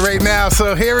him about it right now.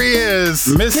 So here he is,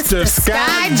 Mr.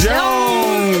 Sky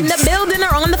Jones. In the building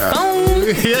or on the phone.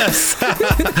 Yes.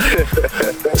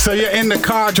 So you're in the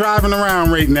car driving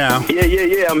around right now.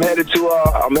 Yeah. I'm headed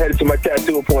to my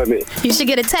tattoo appointment. You should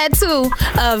get a tattoo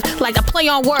of like a play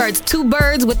on words, 2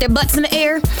 birds with their butts in the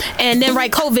air, and then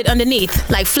write COVID underneath,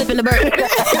 like flipping the bird.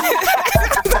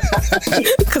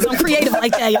 Because I'm creative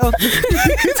like that, yo.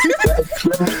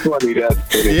 That's funny.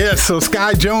 Yeah, so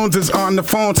Sky Jones is on the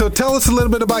phone. So tell us a little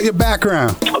bit about your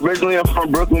background. Originally, I'm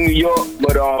from Brooklyn, New York,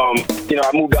 but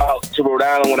I moved out to Rhode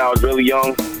Island when I was really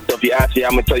young. So if you ask me,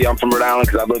 I'm gonna tell you I'm from Rhode Island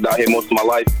because I lived out here most of my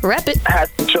life. Rep it. I had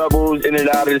some troubles in and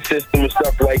out of the system and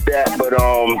stuff like that, but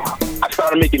I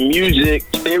started making music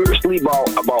seriously about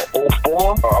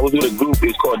 04. I was with a group. It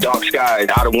was called Dark Skies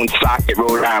out of Woonsocket,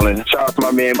 Rhode Island. Shout out to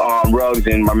my man Ruggs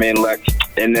and my man Lex.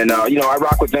 And then I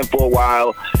rocked with them for a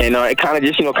while, and it kind of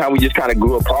just we just kind of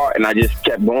grew apart, and I just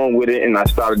kept going with it, and I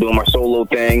started doing my solo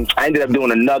thing. I ended up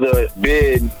doing another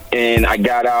bid, and I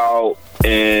got out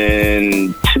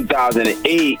in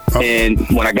 2008, and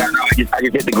when I got out, I just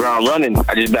hit the ground running.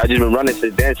 I just been running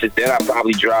since then. Since then, I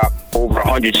probably dropped over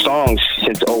 100 songs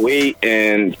since 08,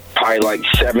 and probably like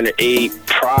 7 or 8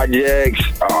 projects.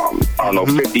 I don't know,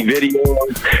 50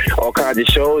 videos, all kinds of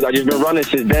shows. I just been running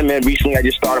since then, man. Recently, I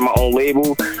just started my own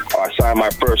label. I signed my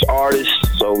first artist,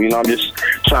 so I'm just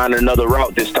trying another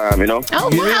route this time, Oh, well,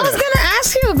 I was gonna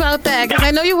ask you about that because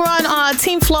I know you were on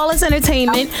Team Flawless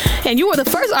Entertainment, and you were the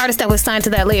first artist that was signed to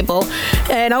that label.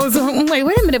 And I was like,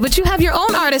 wait a minute, but you have your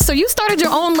own artist, so you started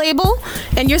your own label,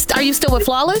 and are you still with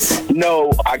Flawless?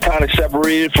 No, I kind of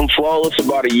separated from Flawless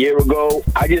about a year ago.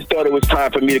 I just thought it was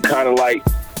time for me to kind of like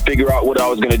figure out what I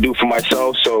was going to do for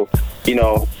myself. So,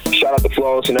 shout out to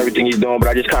Flawless and everything he's doing, but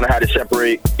I just kind of had to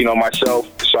separate, myself.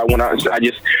 So I went out and I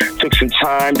just took some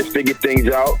time to figure things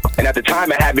out. And at the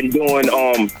time I had been doing,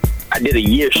 I did a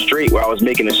year straight where I was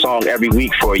making a song every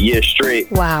week for a year straight.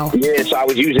 Wow. Yeah, so I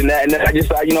was using that, and then I just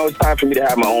thought, it's time for me to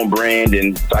have my own brand,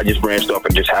 and so I just branched off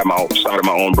and just started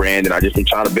my own brand, and I just been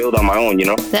trying to build on my own,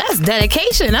 That's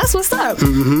dedication. That's what's up.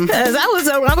 Mm-hmm. 'Cause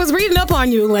I was reading up on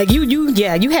you, like you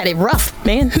had it rough,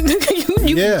 man.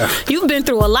 You've been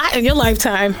through a lot in your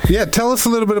lifetime. Yeah, tell us a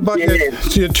little bit about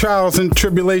your trials and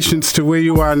tribulations to where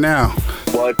you are now.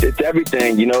 Well, it's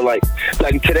everything, like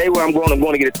today where I'm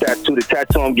going to get a tattoo. The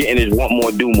tattoo I'm getting is want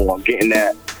more, do more. I'm getting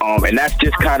that. And that's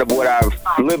just kind of what I've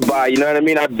lived by, you know what I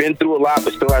mean? I've been through a lot,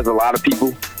 but still has a lot of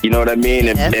people, you know what I mean?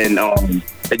 And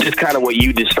it's just kind of what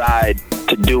you decide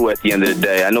to do at the end of the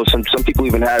day. I know some people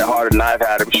even had it harder than I've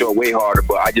had it, I'm sure way harder,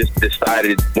 but I just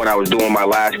decided when I was doing my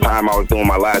last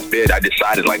bid, I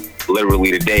decided like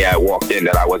literally the day I walked in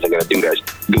that I wasn't going to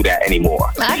do that anymore.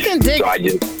 I can dig. So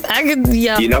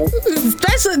yeah.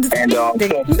 Especially getting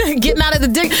out of the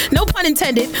dig, no pun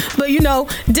intended, but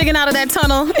digging out of that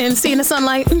tunnel and seeing the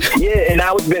sunlight. Yeah, and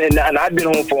I've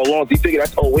been home for a long time. You figure I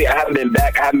haven't been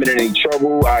back, I haven't been in any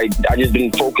trouble. I just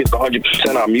been focused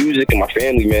 100% on music and my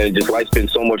family, man. Just life's been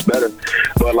so much better.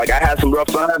 But I had some rough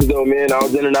times though, man. I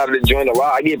was in and out of the joint a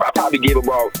lot. I probably gave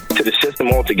about to the system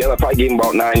altogether. I probably gave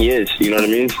about 9 years. You know what I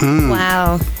mean?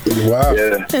 Wow.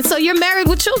 Yeah. And so you're married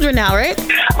with children now, right?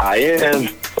 I am.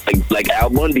 like Al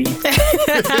Bundy. That's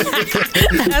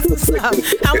what's up.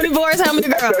 How many boys? How many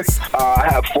girls? I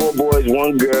have 4 boys,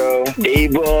 1 girl.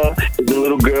 Ava is a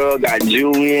little girl. Got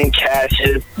Julian,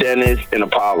 Cassius, Dennis, and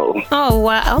Apollo. Oh,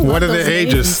 wow. What are their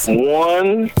ages?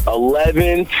 1,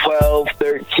 11, 12,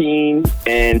 13,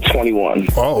 and 21.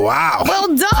 Oh, wow. Well,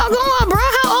 doggone, bro.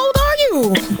 How old are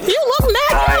you? You look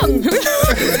mad young.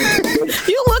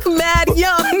 You look mad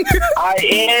young. I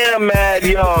am mad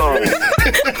young.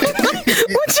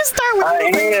 What you start with? I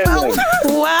am.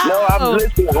 Wow. No, I'm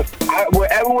listening.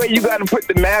 Whatever way you got to put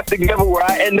the math together where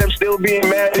I end up still being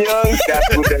mad young,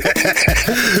 that's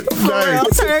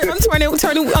what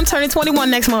I'm turning 21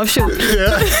 next month. Shoot.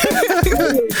 Yeah.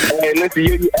 Hey, listen,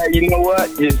 you know what?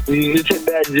 You just hit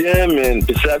that gym, and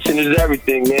perception is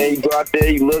everything, man. You go out there,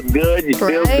 you look good, you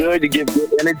feel good, you get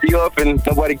good energy off, and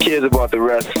nobody cares about the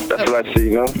rest. That's what I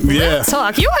see, you know? Yeah.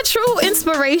 Talk. You're a true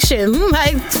inspiration.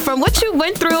 Like, from what you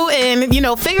went through and,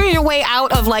 figuring your way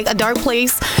out of, like, a dark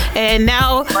place, and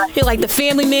now you're, like, the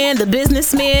family man, the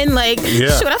businessman. Like,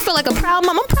 shoot, I feel like a proud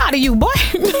mom. I'm proud of you, boy.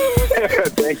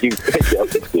 Thank you.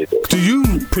 Do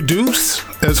you produce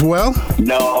as well?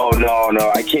 No.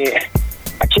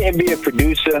 I can't be a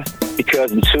producer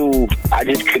because I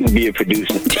just couldn't be a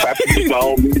producer. If I produced my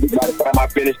own music, by the time I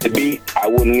finished the beat, I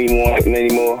wouldn't even want it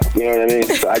anymore. You know what I mean?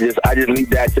 So I just leave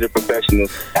that to the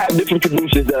professionals. I have different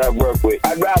producers that I work with.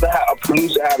 I'd rather have a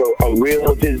producer have a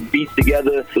reel of his beats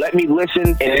together, let me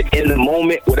listen, and in the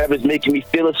moment, whatever's making me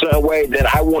feel a certain way, then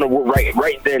I want to work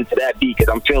right then to that beat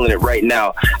because I'm feeling it right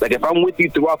now. Like if I'm with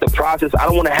you throughout the process, I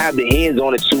don't want to have the hands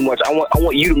on it too much. I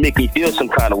want you to make me feel some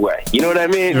kind of way. You know what I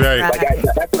mean? Right. Like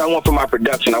that's what I want from my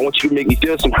production. I want you to make me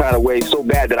feel some kind of way so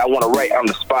bad that I want to write on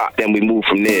the spot. Then we move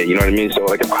from there. You know what I mean? So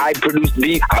like if I produced the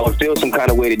beat, I would feel some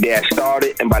kind of way the day I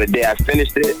started, and by the day I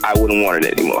finished it, I wouldn't want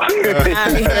it anymore.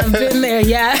 I have been there,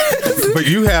 yeah. But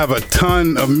you have a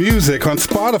ton of music on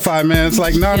Spotify, man. It's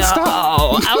like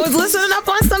nonstop. I was listening up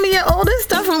on some of your oldest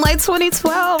stuff from like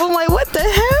 2012. I'm like, what the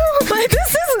hell? Like,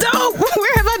 this is dope.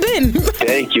 Where have I been?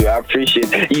 Thank you. I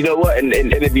appreciate it. You know what? And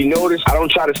if you notice, I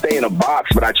don't try to stay in a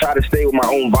box, but I try to stay with my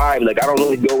own vibe. Like, I don't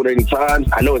really go with any times.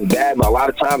 I know it's bad, but a lot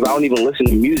of times I don't even listen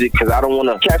to music because I don't want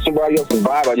to catch somebody else's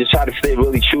vibe. I just try to stay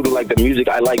really true to like the music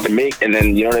I like to make. And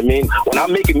then, you know what I mean? When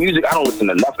I'm making music, I don't listen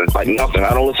to nothing. Like nothing.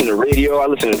 I don't listen to radio. I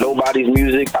listen to nobody's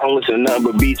music. I don't listen to nothing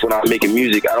but beats when I'm making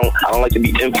music. I don't like to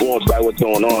be influenced by what's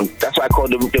going on. That's why I call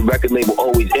the record label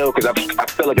Always Ill, because I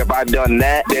feel like if I've done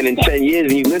that, then in 10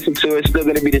 years and you listen to it, it's still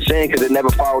going to be the same because it never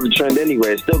followed the trend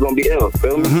anyway. It's still going to be ill.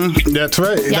 Feel me? Mm-hmm. That's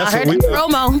right. Y'all heard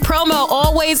the promo,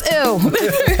 Always Ill.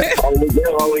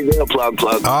 Always ill,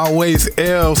 plug. Always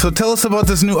Ill. So tell us about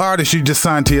this new artist you just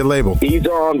signed to your label. He's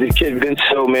this kid Vince,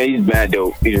 man, he's mad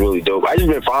dope. He's really dope. I just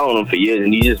been following him for years,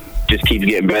 and he just keeps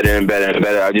getting better and better and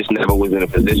better. I just never was in a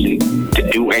position to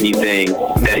do anything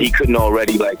that he couldn't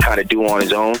already like kind of do on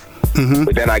his own. Mm-hmm.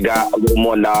 But then I got a little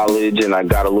more knowledge and I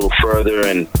got a little further,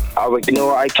 and I was like, you know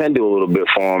what, I can do a little bit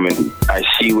for him. And I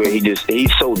see where he's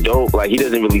so dope. Like, he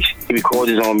records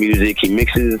his own music, he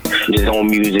mixes his own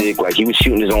music. Like, he was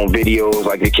shooting his own videos.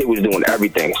 Like, the kid was doing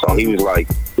everything. So he was like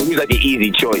an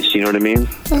easy choice, you know what I mean?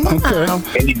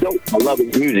 Okay. And he's dope. I love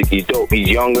his music. He's dope. He's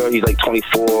younger. He's like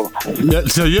 24. Yeah,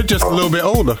 so you're just a little bit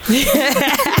older.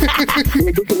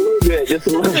 Just a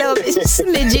little bit. Just a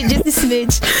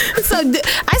smidge. So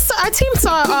I saw our team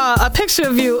saw a picture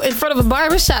of you in front of a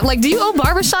barbershop. Like, do you own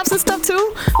barbershops and stuff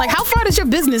too? Like, how far does your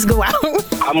business go out?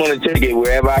 I'm gonna take it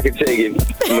wherever I can take it.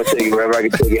 I'm gonna take it wherever I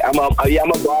can take it. I'm a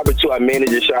barber too. I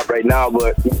manage a shop right now,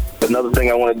 but another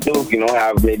thing I want to do,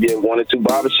 have maybe 1 or 2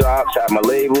 barbershops, have my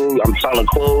label. I'm selling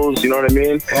clothes. You know what I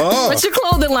mean? Oh. What's your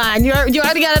clothing line? You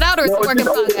already got it out, or is it work in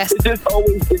progress? It's just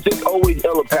always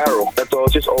ill apparel. That's all.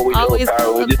 It's just always ill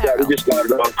apparel. We just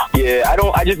started off. Yeah,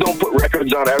 I just don't put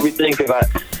records on everything because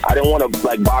I don't want to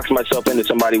like box myself into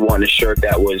somebody wanting a shirt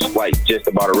that was like just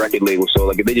about a record label. So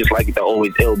like if they just like it, the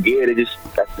Always Ill gear,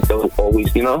 that's the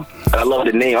always, And I love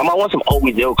the name. I want some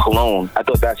Always Ill cologne. I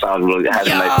thought that sounds really has a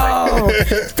nice name.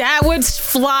 That would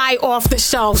fly off the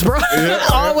shelves, bro. Yeah.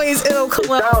 Always Ill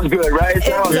cologne. It sounds good, right? It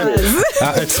sounds good.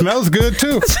 It smells good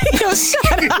too. Yo,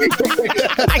 shut up.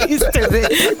 I used to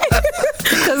it.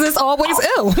 Because it's always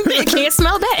ill. You can't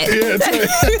smell that. Yeah,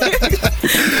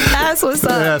 that's what's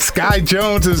up. Yeah, Sky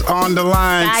Jones is on the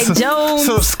line. Sky Jones.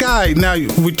 So Sky, now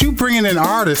with you bringing in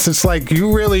artists, it's like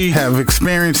you really have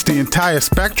experienced the entire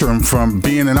spectrum from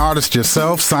being an artist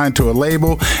yourself, signed to a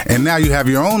label, and now you have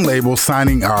your own label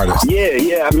signing artists.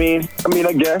 Yeah. I mean,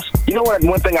 I guess. You know what?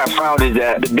 One thing I found is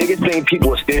that the biggest thing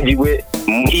people are stingy with,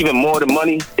 even more than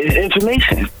money, is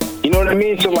information. You know what I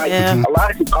mean? So like a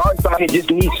lot of the artists out here just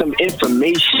need some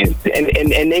information,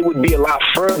 and they would be a lot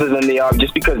further than they are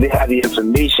just because they have the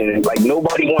information. And like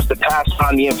nobody wants to pass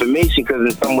on the information because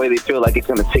in some way they feel like it's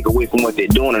going to take away from what they're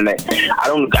doing. And I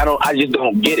just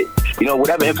don't get it. You know,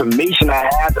 whatever information I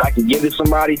have that I can give to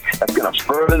somebody that's going to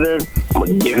further them, I'm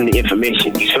going to give them the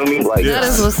information. You feel me? Like that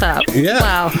is what's up. Yeah.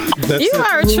 Wow. You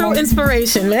are a true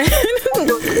inspiration, man.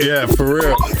 Yeah, for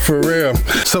real.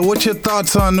 So what's your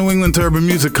thoughts on New England's urban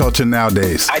music culture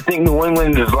nowadays? I think New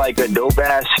England is like a dope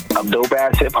ass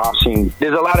hip hop scene.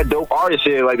 There's a lot of dope artists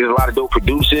here. Like there's a lot of dope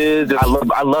producers.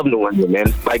 I love New England,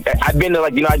 man. Like I've been to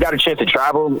I got a chance to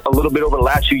travel a little bit over the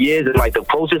last few years, and like the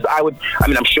closest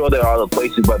I'm sure there are other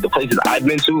places, but the places I've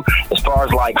been to as far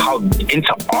as like how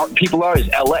into art people are is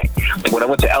LA. Like when I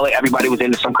went to LA, everybody was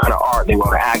into some kind of art. They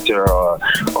were an actor or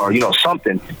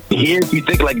something. Here, if you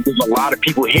think like there's a lot of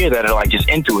people here that are like just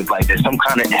into it, like there's some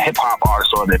kind of hip hop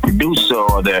artist or the producer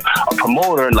or they're a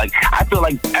promoter, and like I feel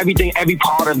like every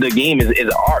part of the game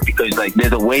is art because like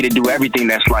there's a way to do everything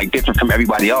that's like different from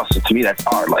everybody else. So to me, that's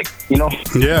art. Like I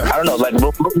don't know. Like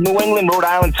New England, Rhode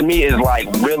Island to me is like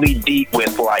really deep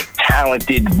with like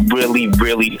talented, really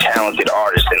really talented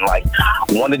artists, and like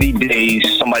one of these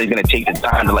days somebody's gonna take the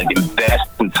time to like invest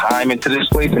some time into this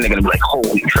place, and they're gonna be like,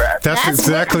 holy crap. That's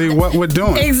exactly what we're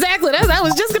doing. Exactly. I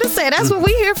was just gonna say that's what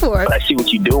we're here for. I see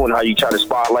what you do and how you try to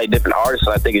spotlight different artists,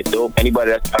 and I think it's dope.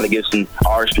 Anybody that's trying to get some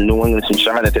artists from New England some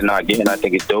shine that they're not getting, I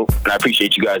think it's dope. And I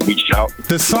appreciate you guys reaching out.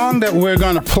 The song that we're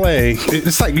gonna play,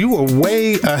 it's like you were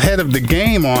way ahead of the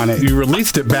game on it. You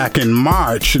released it back in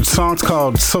March. The song's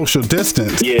called Social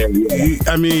Distance. Yeah.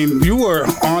 I mean, you were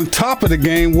on top of the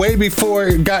game way before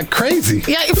it got crazy.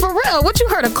 Yeah, for real. What you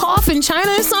heard, a cough in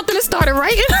China or something that started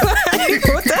writing? Like,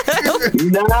 what the hell?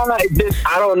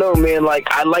 I don't know, man. Like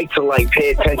I like to like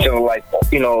pay attention, like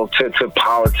to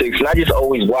politics, and I just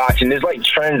always watch. And there's like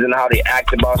trends in how they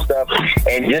act about stuff.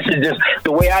 And this is just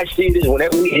the way I see it is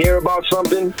whenever we hear about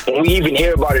something, and we even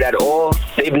hear about it at all,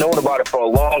 they've known about it for a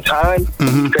long time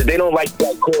because they don't like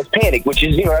cause panic, which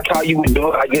is that's how you would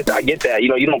do it. I get that.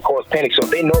 You don't cause panic. So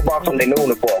if they know about something, they know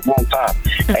it for a long time.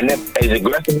 And then as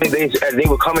aggressively as they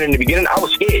were coming in the beginning, I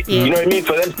was scared. You know what I mean?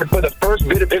 For the first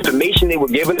bit of information they were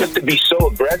giving us to be so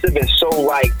aggressive and so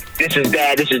like, this is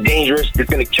bad, this is dangerous, it's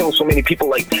gonna kill so many people.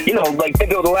 Like, like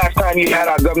think of the last time you had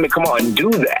our government come out and do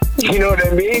that. You know what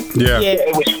I mean? Yeah.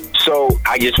 So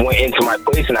I just went into my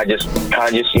place and I just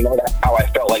kind of that's how I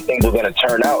felt like things were gonna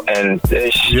turn out. And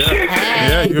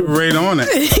you're right on it.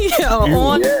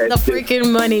 The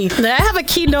freaking money. Now, I have a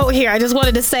keynote here. I just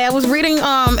wanted to say I was reading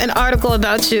an article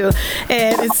about you,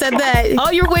 and it said that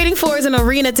all you're waiting for is an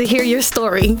arena to hear your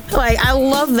story. Like, I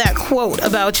love that quote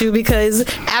about you because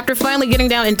after finally getting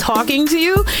down and talking to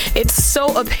you, it's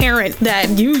so apparent that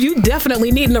you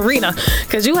definitely need an arena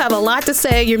because you have a lot to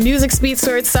say. Your music speaks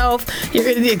for itself. You're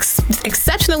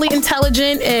exceptionally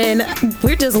intelligent, and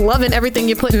we're just loving everything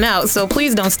you're putting out. So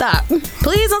please don't stop.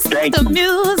 Please don't stop the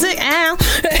music out.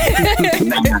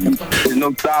 There's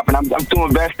no stopping. I'm too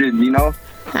invested, too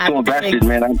invested,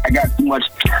 man. I got too much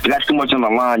on the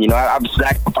line. I've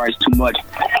sacrificed too much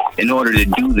in order to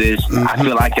do this. I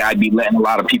feel like I'd be letting a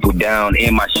lot of people down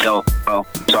and myself. So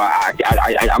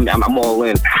I'm all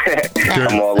in.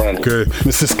 I'm all in. Good.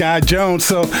 Mr. Sky Jones.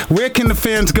 So where can the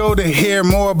fans go to hear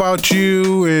more about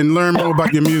you and learn more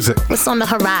about your music? What's on the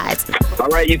horizon? All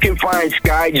right, you can find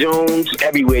Sky Jones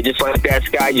everywhere, just like that.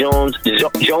 Sky Jones,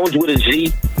 Jones with a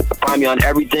Z. Find me on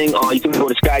everything. You can go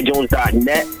to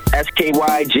skyjones.net.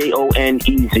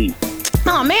 SKYJONEZ.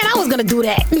 Oh man, I was gonna do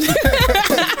that.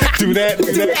 do that.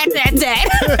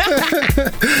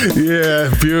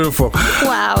 Yeah, beautiful.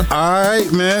 Wow. All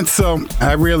right, man. So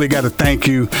I really got to thank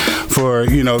you for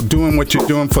doing what you're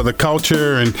doing for the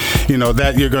culture, and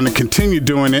that you're going to continue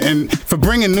doing it, and for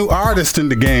bringing new artists in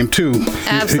the game too.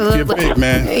 Absolutely, you're big,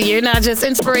 man. You're not just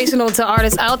inspirational to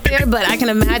artists out there, but I can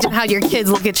imagine how your kids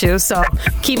look at you. So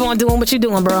keep on doing what you're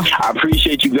doing, bro. I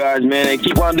appreciate you guys, man, and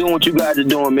keep on doing what you guys are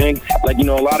doing, man. Like a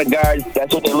lot of guys,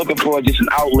 that's what they're looking for, just an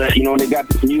outlet. They got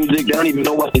this music, they don't even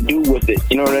know what to do with it.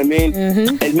 You know what I mean?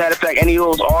 Mm-hmm. As a matter of fact, any of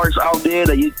those artists out there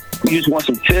that you just want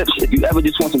some tips, if you ever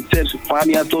just want some tips, find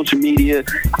me on social media.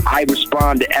 I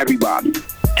respond to everybody.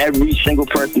 Every single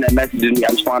person that messages me, I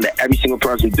respond to every single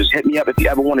person. Just hit me up if you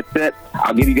ever want a tip.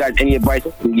 I'll give you guys any advice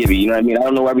I can give you. You know what I mean? I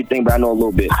don't know everything, but I know a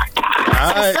little bit.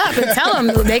 What's up? And tell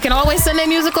them they can always send their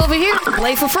music over here,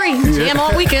 play for free, jam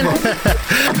all weekend. All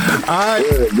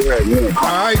right. Good. All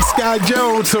right, Sky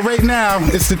Jones. So right now,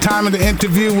 it's the time of the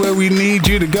interview where we need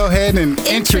you to go ahead and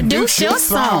introduce your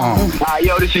song.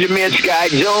 Yo, this is your man Sky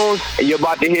Jones, and you're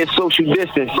about to hear Social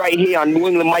Distance right here on New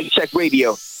England Mic Check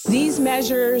Radio. These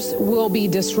measures will be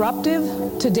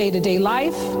disruptive to day-to-day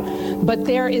life, but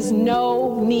there is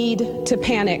no need to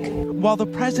panic. While the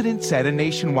president said a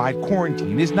nationwide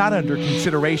quarantine is not under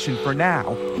consideration for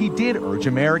now, he did urge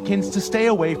Americans to stay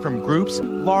away from groups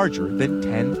larger than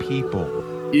 10 people.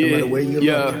 No matter where you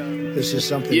look, this is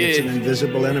something that's an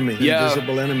invisible enemy.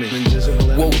 Invisible enemy.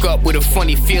 Invisible enemy. Woke up with a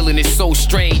funny feeling, it's so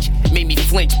strange. Made me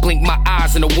flinch, blink my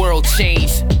eyes, and the world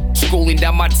changed. Scrolling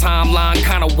down my timeline,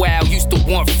 kinda wild. Used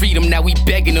to want freedom, now we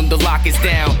begging them to lock us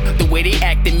down. The way they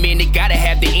acting, man, they gotta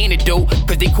have the antidote.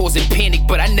 Cause they causing panic,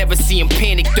 but I never see them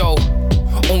panic though.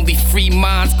 Only free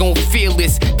minds gon' feel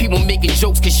this. People making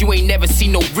jokes cause you ain't never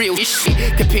seen no real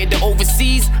shit. Compared to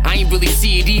overseas, I ain't really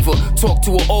see it either. Talk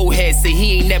to an old head, say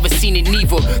he ain't never seen it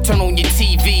neither. Turn on your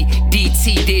TV,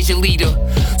 DT, there's your leader.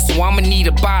 So I'ma need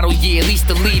a bottle, yeah, at least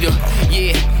a liter.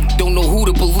 Yeah, don't know who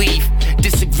to believe.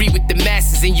 Disagree with the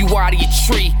masses and you out of your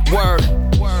tree. Word.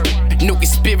 No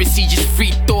conspiracy, just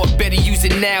free thought. Better use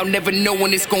it now, never know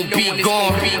when it's gonna be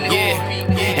gone. Yeah,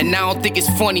 and I don't think it's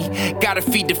funny. Gotta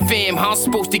feed the fam, how I'm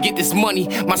supposed to get this money?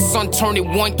 My son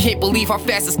turning 1, can't believe how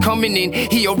fast it's coming in.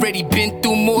 He already been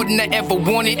through more than I ever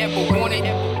wanted.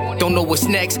 Don't know what's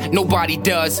next, nobody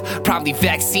does. Probably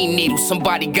vaccine needles,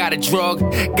 somebody got a drug.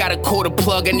 Got a quarter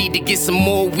plug, I need to get some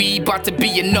more weed. About to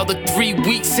be another 3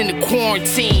 weeks in the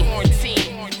quarantine.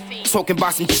 Talking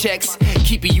about some checks,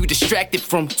 keeping you distracted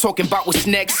from talking about what's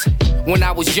next. When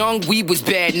I was young, weed was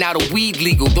bad, now the weed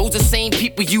legal. Those the same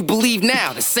people you believe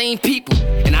now, the same people.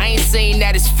 And I ain't saying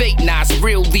that it's fake, nah, it's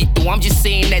real lethal. I'm just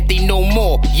saying that they know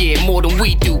more, yeah, more than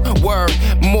we do. Word,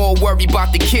 more worry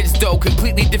about the kids though.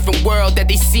 Completely different world that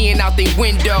they seeing out their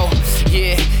window.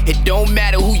 Yeah, it don't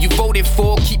matter who you voted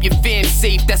for. Keep your fam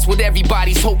safe, that's what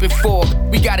everybody's hoping for.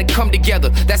 We gotta come together,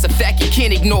 that's a fact you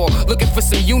can't ignore. Looking for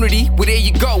some unity, well there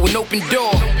you go, an open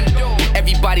door.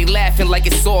 Everybody laughing like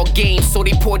it's all games, so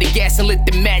they pour the gas and lit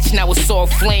the match, now it's all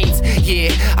flames.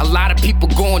 Yeah, a lot of people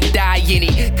gon' die in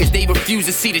it, cause they refuse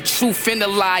to see the truth and the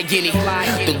lie in it.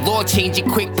 The law changing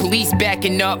quick, police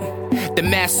backing up. The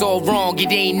math's all wrong, it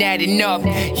ain't adding up.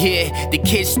 Yeah, the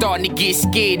kids starting to get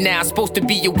scared now. Supposed to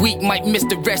be a week, might miss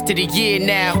the rest of the year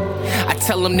now. I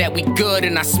tell them that we good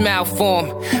and I smile for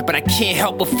them, but I can't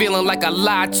help but feeling like I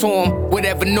lied to them.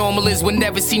 Whatever normal is, we'll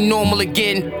never see normal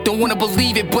again. Don't wanna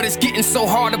believe it, but it's getting so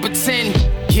hard to pretend.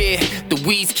 Yeah, the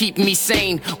weeds keep me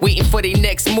sane, waiting for their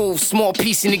next move, small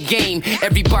piece in the game.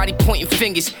 Everybody pointing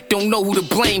fingers, don't know who to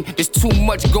blame. There's too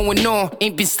much going on,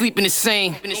 ain't been sleeping the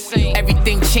same.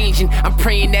 Everything changing, I'm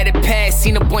praying that it pass.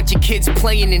 Seen a bunch of kids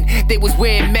playing and they was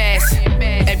wearing masks.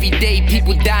 Every day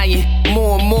people dying,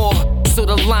 more and more. So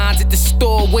the lines at the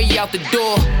store, way out the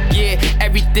door. Yeah,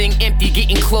 everything empty,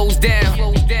 getting closed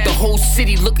down. The whole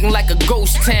city looking like a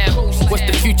ghost town. What's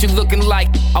the future looking like?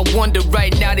 I wonder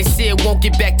right now. They say it won't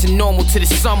get back to normal till the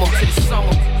summer.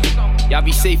 Y'all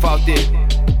be safe out there.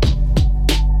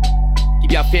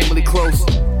 Keep y'all family close.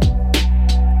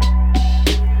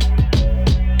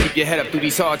 Keep your head up through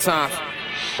these hard times.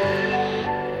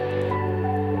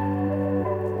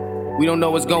 We don't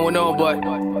know what's going on, but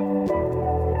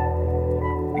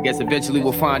I guess eventually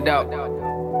we'll find out.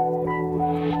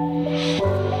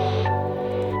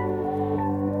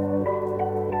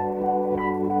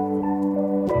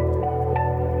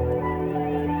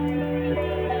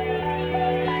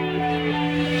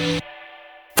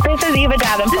 This is Eva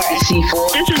Davenport. This is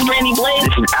C4. This is Brandy Blake.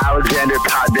 This is Alexander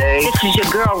Pade. This is your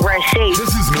girl, Rashay.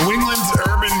 This is New England's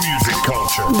urban music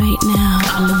culture. Right now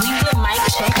on New England Mic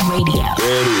Check Radio.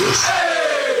 There it is.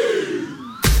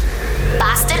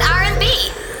 Boston R&B.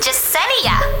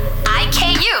 Jasenia.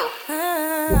 IKU.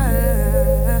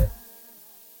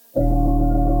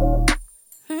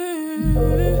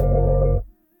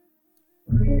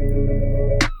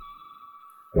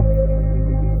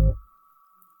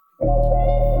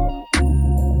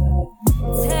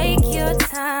 Take your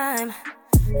time,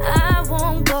 I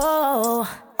won't go.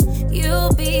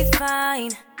 You'll be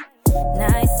fine,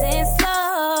 nice and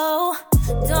slow.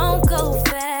 Don't go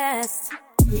fast.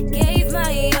 Gave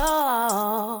my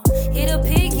all, it'll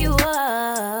pick you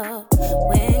up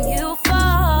when you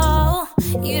fall.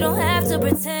 You don't have to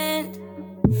pretend.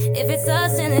 If it's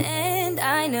us in the end,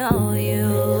 I know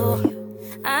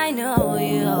you, I know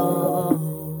you.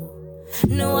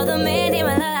 No other man in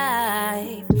my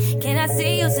life. Can I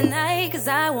see you tonight? Cause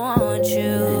I want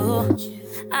you,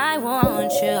 I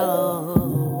want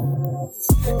you.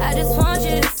 I just want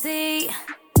you to see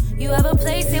you have a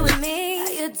place here with me.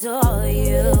 I adore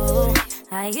you,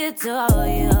 I adore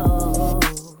you.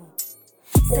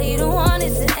 Say you don't want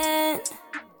it to end,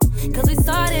 cause we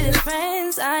started as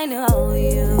friends. I know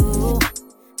you,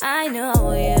 I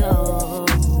know you.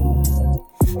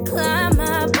 Climb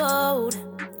my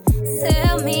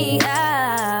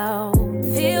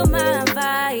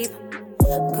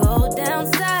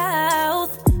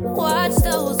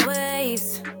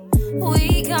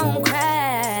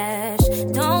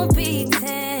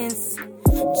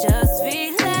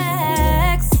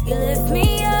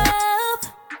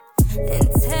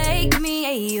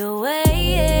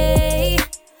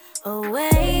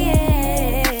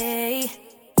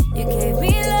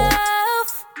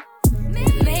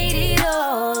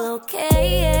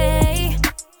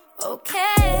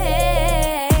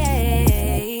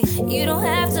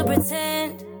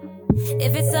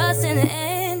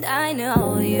I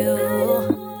know you.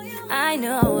 I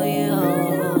know you.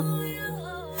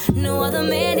 No other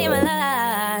man in my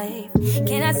life.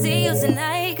 Can I see you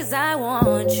tonight? 'Cause I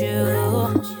want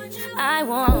you. I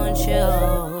want you.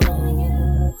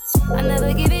 I'm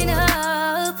never giving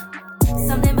up.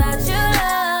 Something about your love.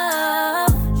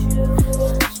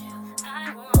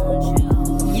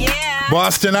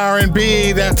 Boston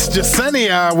R&B, that's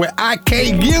Jasenia with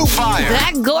IKU. Fire.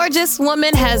 That gorgeous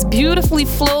woman has beautifully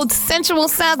flowed, sensual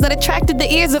sounds that attracted the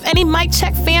ears of any Mic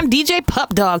Check fam. DJ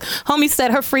Pup Dog. Homie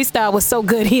said her freestyle was so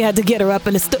good he had to get her up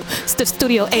in the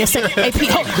studio ASAP.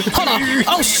 Hold on.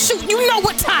 Oh, shoot. You know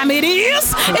what time it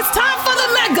is. It's time for the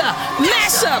Mega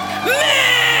Mashup Mix.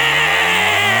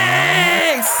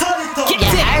 Get it.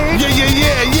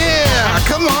 Yeah.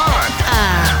 Come on.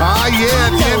 Yeah,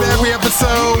 at the end of every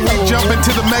episode, we jump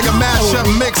into the Mega Mashup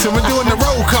Mix and we're doing the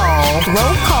roll call.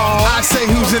 Roll call. I say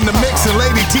who's in the mix and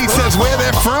Lady T says where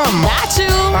they're from. Got you.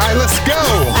 All right, let's go.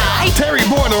 Terry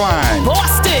Borderline.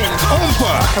 Boston.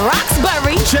 Oompa.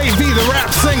 Roxbury. JV the rap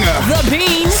singer. The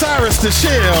Bean. Cyrus the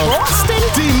Shield. Boston.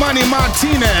 D Money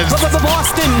Martinez.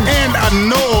 Boston. And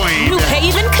Annoyed. New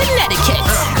Haven, Connecticut.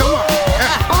 Come on.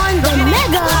 On the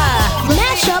Mega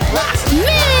Mashup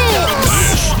Mix.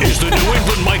 Is the New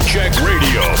England Mic Check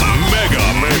Radio Mega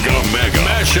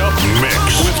Mashup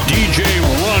Mix with DJ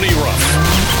Ronnie Ruff.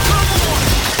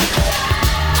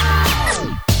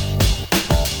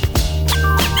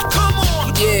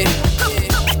 Yeah.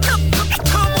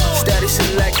 Status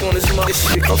select on this mother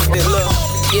shit.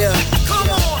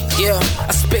 Yeah,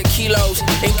 I spit kilos.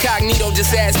 Incognito,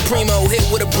 just ask Primo. Hit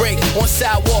with a brick on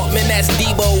sidewalk, man, that's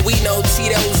Debo. We know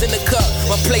Tito's in the cup.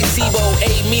 My play Sibo,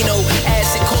 Amino.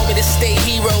 Acid call me the state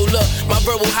hero. Look, my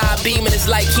verbal high beaming is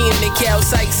like Keenan and Cal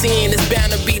sightseeing. It's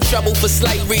bound to be trouble for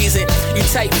slight reason. You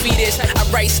type fetus, I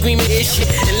write screaming ish shit.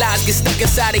 And lies get stuck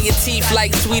inside of your teeth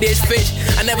like Swedish fish.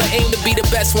 I never aim to be the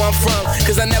best where I'm from,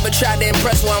 'cause I never tried to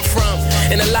impress where I'm from.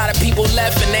 And a lot of people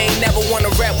left and they ain't never wanna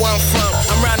rap where I'm from.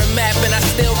 I'm round the map and I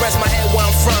still rest my head where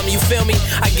I'm from. You feel me?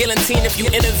 I guillotine if you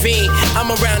intervene.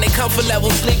 I'm around in comfort level,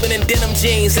 sleeping in denim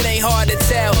jeans. It ain't hard to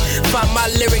tell. Find my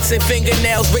lyrics and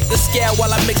fingernails, break the scale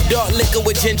while I mix dark liquor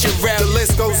with ginger ale. The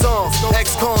list goes on.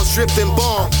 Ex-cons dripped and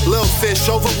bomb. Little fish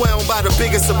overwhelmed by the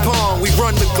biggest of pond. We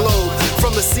run the globe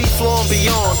from the sea floor and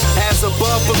beyond. As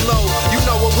above, below, you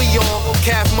know what we on.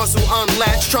 Calf muscle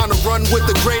unlatched, trying to run with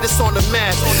the greatest on the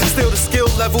map. Still the skill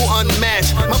level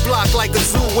unmatched. My block like a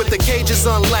zoo with the cages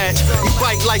unlatched. You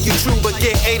bite like you true, but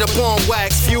get ate up on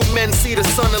wax. Few men see the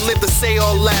sun and live to say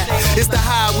all that. It's the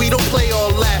high, we don't play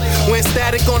all that. When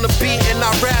static on the beat and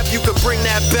I rap, you could bring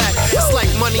that back. It's like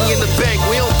money in the bank,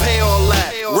 we don't pay all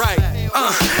that. Right.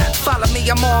 Follow me,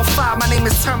 I'm on fire. My name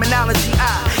is Terminology.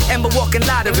 I am a walking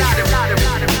lottery.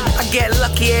 I get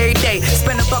lucky every day.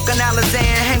 Spend $1 on Alizé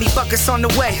and Henny buckets on the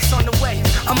way.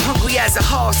 I'm hungry as a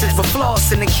horse for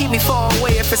flossing and keep me far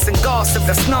away if it's in gossip.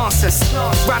 That's nonsense.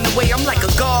 Round the way, I'm like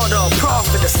a god or a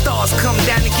prophet. The stars come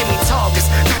down and give me targets.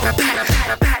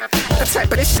 The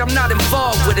type of this shit I'm not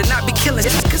involved with, and I be killing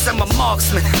shit 'cause I'm a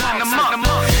marksman.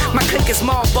 My clique is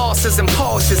more bosses and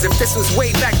Porsches. If this was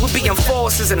way back, we'd be in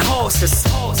forces and horses.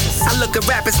 I look at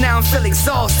rappers now and feel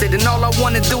exhausted, and all I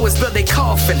wanna do is build a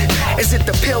coffin. Is it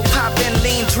the pill popping,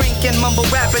 lean drinking, mumble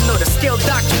rapping, or the skill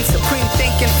doctrine, supreme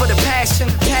thinking for the passion?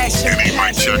 Any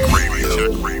Mic Check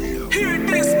Radio. Hear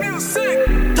this music,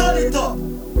 turn it up.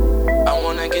 I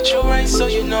wanna get you right so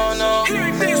you know, no.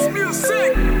 Hear this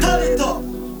music, turn it up.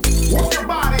 Walk your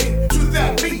body to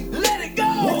that beat. Let it go.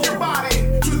 Walk your body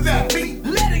to that beat.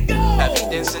 Let it go. Have you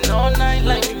dancing all night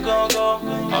like you gon' go?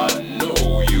 I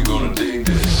know you gonna dig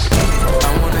this.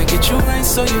 I wanna get you right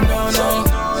so you know, no.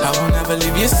 I will never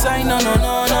leave your side, no.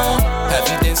 Have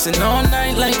you dancing all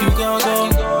night like you gon' go?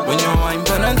 When your wine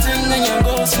burn until then you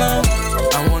go slow.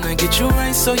 I wanna get you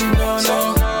right so you know,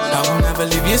 no. I will never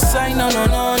leave your side, no.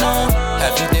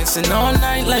 Have you dancing all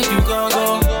night like you gon'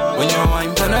 go? When your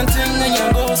wine burn until then you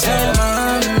go slow.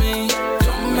 Mami,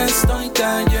 yo me estoy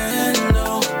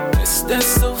cayendo. Este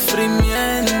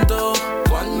sufrimiento.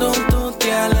 Cuando tú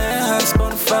te alejas,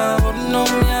 por favor no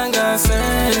me hagas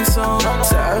eso.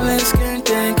 Sabes que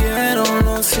te quiero,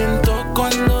 lo siento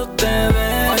cuando te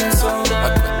beso.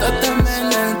 Acuéstate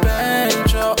en el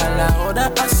pecho, a la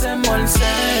hora hacemos el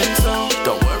sexo.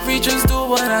 Don't worry, just do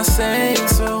what I say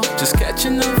so. Just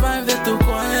catching the vibe de tu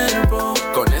cuerpo.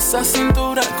 Con esa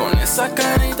cintura, con esa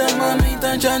carita,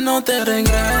 mamita, ya no te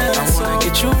regreso. I wanna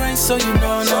get you right so you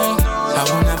know, no. I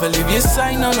will never leave your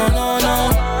side, no.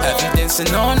 Have you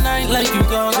dancing all night like you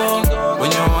go.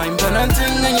 When your wine burn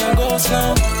until then you go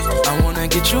slow. I wanna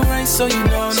get you right so you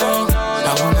know, no.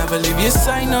 I will never leave your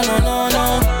side, no.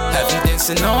 Have you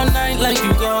dancing all night like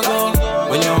you go.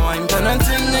 When you wine pan and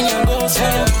ting, then you go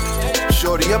slow.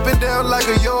 Shorty up and down like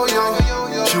a yo-yo.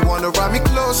 She wanna ride me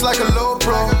close like a low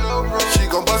pro. She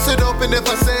gon' bust it open if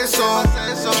I say so.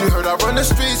 She heard I run the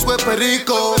streets with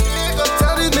Perico.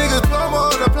 Tell these niggas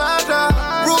promo the plata.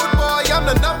 Rude boy, I'm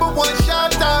the #1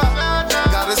 shotter.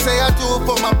 Gotta say I do it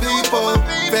for my people.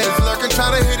 Fans lurking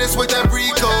tryna hit us with that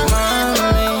Rico.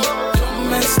 Mami, yo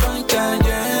me estoy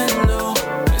cayendo.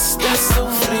 Este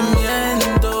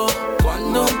sufrimiento.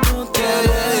 Cuando tú te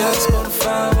vayas, por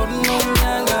favor no me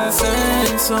hagas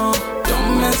eso. Yo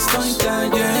me estoy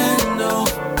cayendo.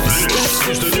 This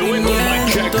is the New England Mic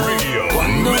Check Radio.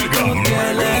 Mega,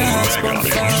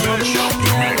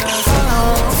 All I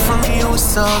want from you is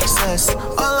success.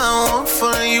 All I want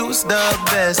from you is the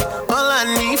best. All I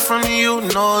need from you,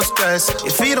 no stress.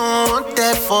 If you don't want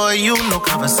that for you, no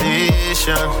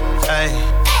conversation. Hey,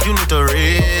 you need to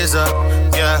raise up,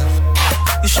 yeah.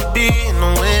 You should be in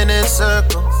the winning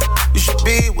circle. You should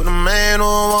be with a man who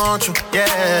wants you,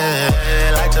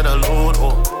 yeah. Like to the Lord,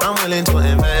 oh, I'm willing to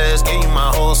invest, give you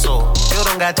my whole soul. You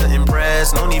don't got to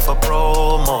impress, no need for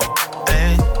promo,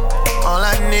 hey. All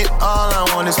I need, all I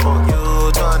want is for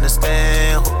you to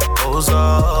understand who goes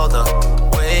all the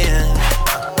way in.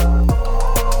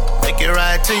 Make it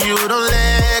right to you, don't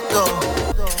let go.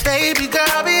 Baby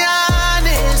girl, be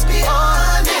honest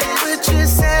with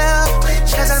yourself.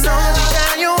 Cause I know deep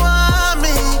down you want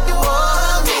me.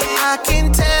 I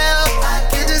can tell.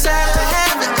 You deserve to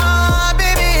have it all,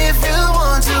 baby, if you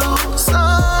want to.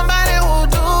 Somebody who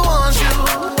do want you.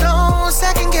 Don't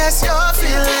second guess your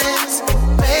feelings.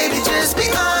 Baby, just be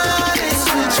honest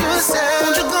with yourself.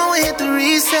 Won't you go and hit the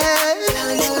reset?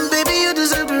 Baby, you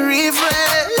deserve to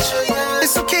refresh.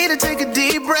 It's okay to take a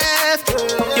deep breath.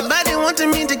 Your body wanted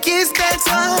me to kiss that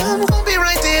time. We'll be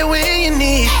right there when you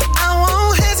need. I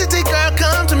won't hesitate, girl,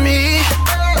 come to me.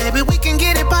 Baby, we can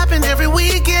get it poppin' every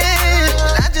weekend.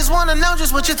 I just wanna know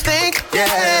just what you think.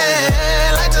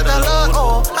 Yeah, like to the Lord,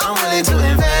 oh, I'm willing to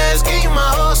invest, give you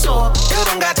my whole soul. You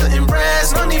don't got to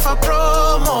impress, no need for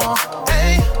promo.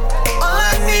 Hey, all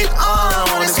I need, all I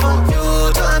want is for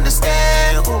you to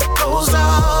understand who goes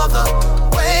all the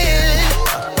way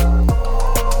in.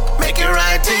 Make it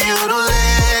right to you, don't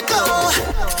let go.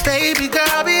 Baby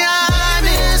girl, be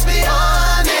honest with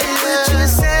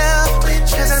yourself.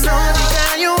 Cause I know deep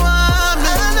down you want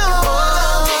me.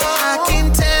 I can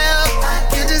tell.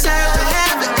 You deserve to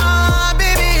have it all,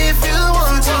 baby, if you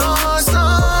want to.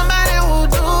 Somebody who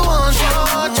do want you.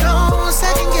 Don't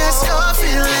second guess your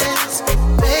feelings.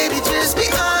 Baby, just be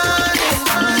honest.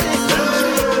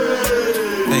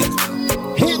 Hey.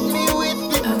 Hit me with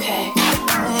it. Okay.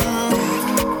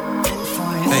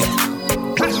 Hey.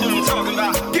 That's what I'm talking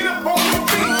about. Get up on your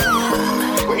feet.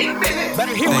 Wait a minute.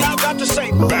 Better hear what I've got to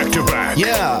say. Back to back.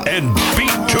 Yeah. And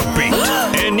beat to beat.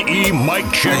 NE Mic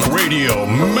Check Radio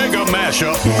Mega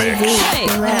Mashup Mix.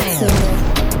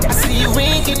 I see you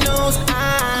winking those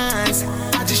eyes.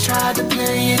 I just tried to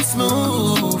play it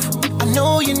smooth. I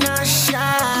know you're not shy.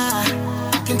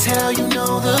 I can tell you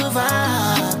know the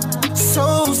vibe.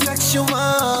 So sexual,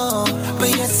 but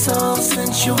yet so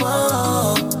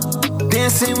sensual.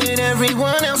 Dancing with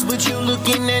everyone else, but you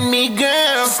looking at me,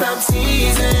 girl. Stop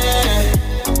teasing.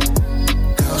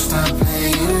 Girl, stop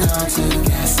playing hard to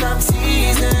get. Stop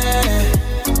teasing.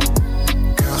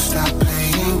 Girl, stop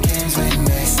playing games with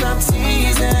me. Stop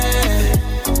teasing.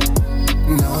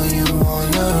 No, you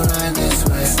wanna ride this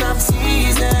way. Stop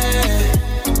teasing.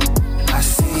 I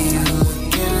see you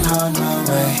looking hard my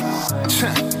way.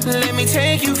 Let me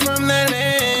take you from that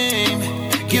lane.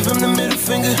 Give him the middle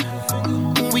finger.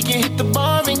 We can hit the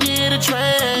bar and get a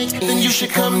drink. Then you should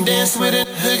come dance with it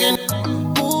again.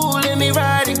 Ooh, let me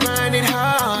ride it, grind it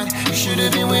hard. You should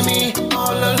have been with me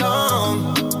all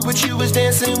along. But you was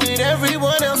dancing with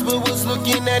everyone else, but was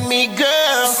looking at me,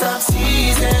 girl. Stop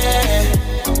teasing.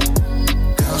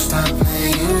 Girl, stop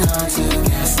playing hard to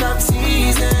get. Stop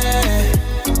teasing.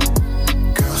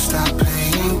 Girl, stop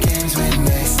playing games with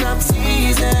me. Stop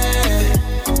teasing.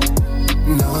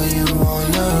 No, you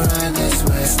wanna ride this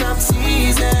way. Stop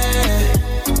teasing.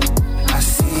 I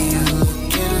see you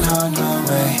looking hard my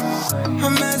way.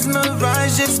 I'm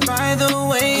mesmerized just by the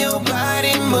way your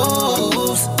body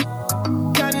moves.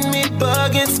 Got me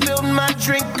bugging, spilled my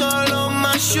drink all on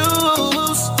my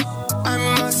shoes. I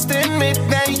must admit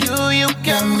that you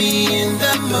got me in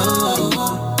the mood.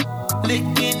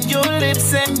 Licking your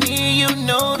lips at me, you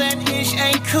know that ish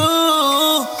ain't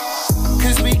cool.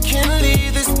 Cause we can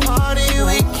leave this party,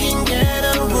 we can get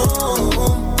a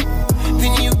room.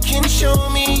 Then you can show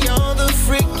me all the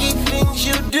freaky things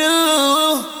you do.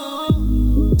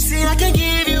 See, I can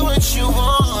give you what you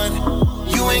want.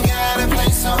 You ain't gotta play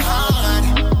so hard.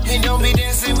 And don't be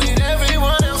dancing with everyone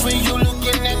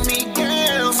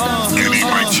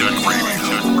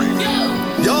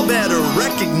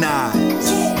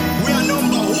recognize. We are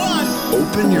number one.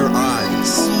 Open your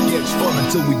eyes. Get fun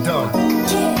until we done.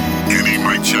 Any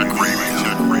mic check radio.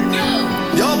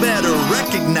 Y'all better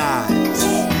recognize.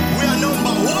 We are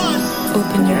number one.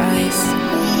 Open your eyes.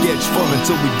 Get fun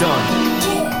until we done.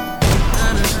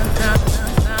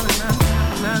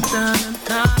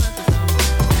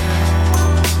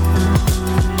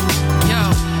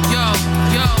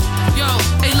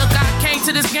 Hey, look, I came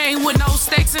to this game with no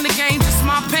stakes in the game. Just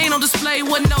my pain on display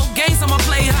with no games. I'ma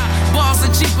play high. Balls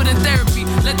are cheaper than therapy.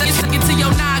 Let that stick into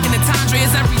your noggin. And Tandre is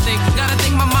everything. Gotta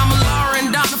thank my mama Laura and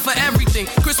Donna for everything.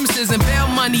 Christmases and bail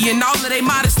money and all of their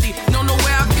modesty. Don't know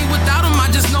where I'd be without them. I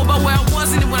just know about where I was.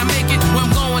 And when I make it, where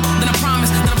I'm going, then I promise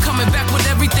that I'm coming back with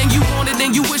everything you wanted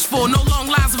and you wish for. No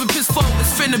long lines of a piss forward.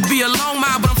 It's finna be a long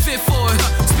mile, but I'm fit for it.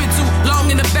 Spit too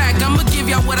long in the back. I'ma give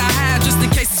y'all what I have just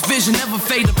in case this vision never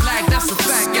fade to black. That's a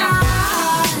fact, yeah.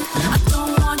 I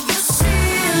don't want your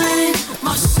ceiling.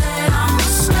 My said I'm a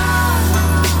star,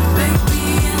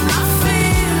 baby, and I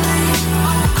feel it.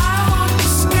 Oh, I want the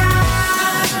sky.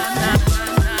 I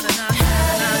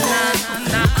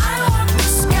want the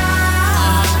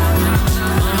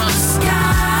sky.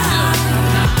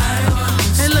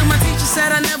 Hey, look, my teacher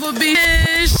said I'd never be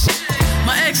this.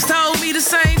 My ex told me the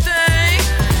same thing.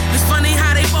 It's funny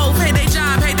how they both hate their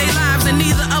job, hate their lives, and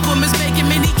neither of them is making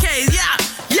many K's.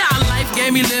 Yeah, life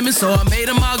gave me lemons, so I made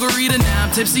a margarita. Now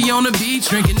I'm tipsy on the beach,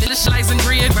 drinking delicious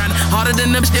sangria, grinding harder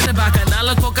than them shit about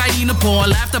canala cocaine,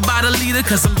 pouring laughter by the liter,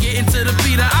 cause I'm getting to the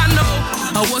beat. I know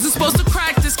I wasn't supposed to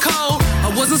crack this code,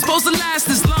 I wasn't supposed to last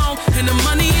this long, and the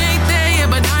money ain't there yet,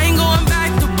 but I ain't going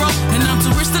back to broke, and I'm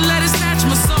too rich to let it snatch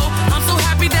my soul. I'm so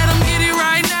happy that I'm getting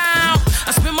right now.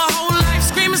 I spent my whole life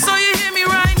screaming, so you hear me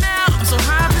right now. I'm so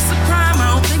high, it's a crime.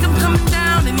 I don't think I'm coming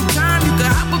down anytime. You can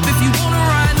hop up if you wanna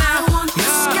ride now. I want the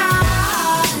sky.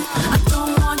 I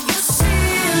don't want your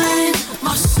ceiling.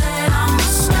 My said I'm a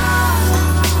star,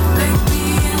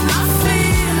 baby, and I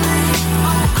feel it.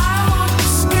 Oh, I want the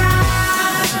sky.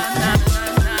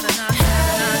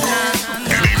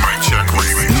 Any mic check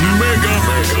radio. Mega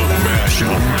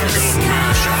mashup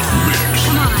mix.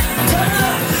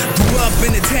 Grew up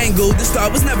in a tangle, the star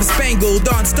was never spangled.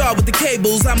 On star with the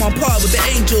cables, I'm on par with the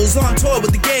angels. On tour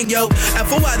with the gang, yo.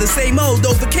 After a while, the same old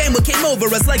overcame what came over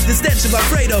us like the stench of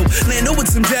Alfredo. Landed with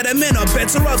some gentlemen, on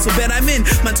better off, so bet I'm in.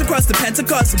 Meant to cross the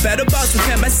Pentecost, a better boss,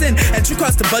 repent my sin. Entry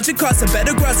cross the budget cost, a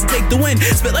better gross to take the win.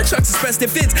 Spit like trucks, express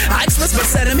their fits. I express my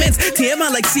sentiments.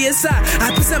 TMI like CSI,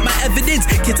 I present my evidence.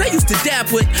 Kids I used to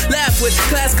dap with, laugh with.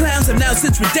 Class clowns have now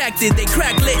since redacted. They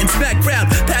crack lit and smack brown.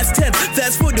 Past tense,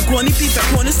 fast forward to corny beef at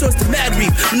corner stores to mad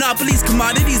reef. Monopolies,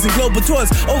 commodities, and global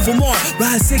tours. Over more,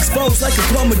 ride 6 foes like a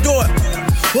Commodore.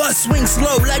 Or swing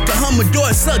slow like a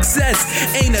Hummador. Success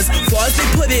ain't as far as they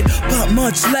put it, but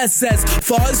much less as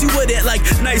far as you wouldn't. Like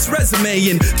nice resume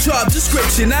and job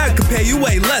description, I could pay you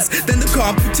way less than the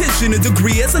competition. A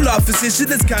degree as a law physician,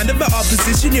 that's kind of an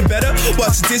opposition. You better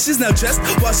wash the dishes, now just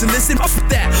wash and listen. Off of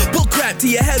that, pull crap to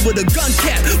your head with a gun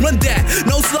cap. Run that,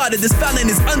 no slaughter, this felon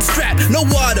is unstrapped. No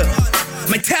water,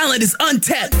 my talent is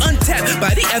untapped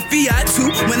by the FBI too.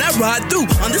 When I ride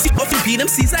through on this off beat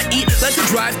MCs, I eat like a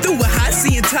drive-through. A high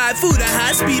C and Thai food at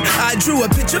high speed. I drew a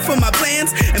picture for my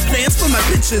plans and plans for my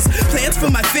pictures, plans for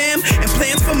my fam and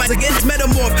plans for my against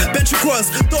metamorph. Bench across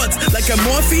thoughts like I'm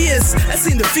Morpheus. I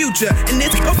seen the future and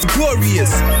it's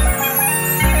glorious.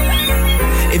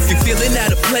 If you're feeling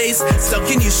out of place, stuck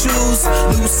in your shoes,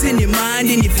 loose in your mind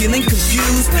and you're feeling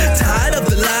confused, tired of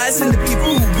the lies and the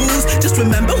people who booze, just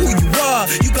remember who you are,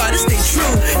 you gotta stay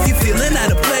true. If you're feeling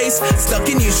out of place, stuck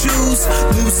in your shoes,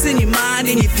 loose in your mind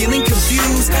and you're feeling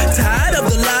confused, tired of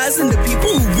the lies and the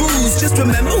people who ruse, just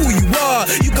remember who you are,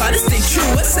 you gotta stay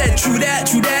true. I said true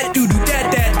that, do-do that, true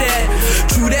that,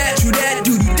 do-do that, true that,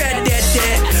 do-do that,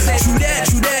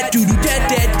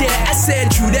 I said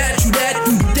true that,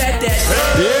 do-do that.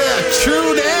 Yeah,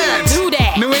 true that. Do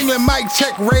that. New England Mic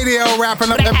Check Radio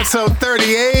wrapping up episode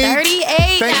 38.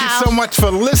 38. Thank you so much for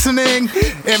listening.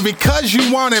 And because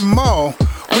you wanted more,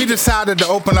 we decided to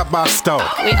open up our store.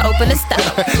 We open the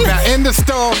store. Now in the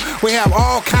store, we have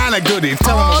all kind of goodies.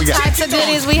 Tell them what we got. All types of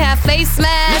goodies. We have face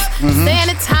masks,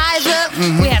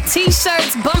 sanitizer. We have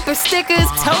t-shirts, bumper stickers,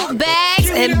 tote bags,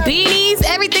 and beanies.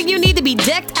 Everything you need to be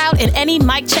decked out in any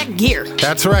Mic Check gear.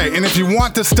 That's right. And if you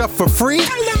want this stuff for free,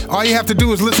 all you have to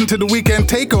do is listen to the Weekend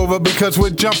Takeover because we're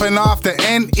jumping off the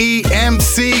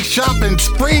NEMC Shopping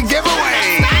Spree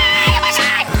giveaway.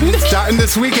 Starting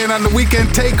this weekend on the Weekend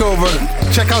Takeover.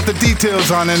 Check out the details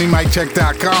on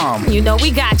AnyMicCheck.com. You know we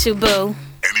got you, boo.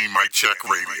 Any Mic Check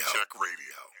Radio.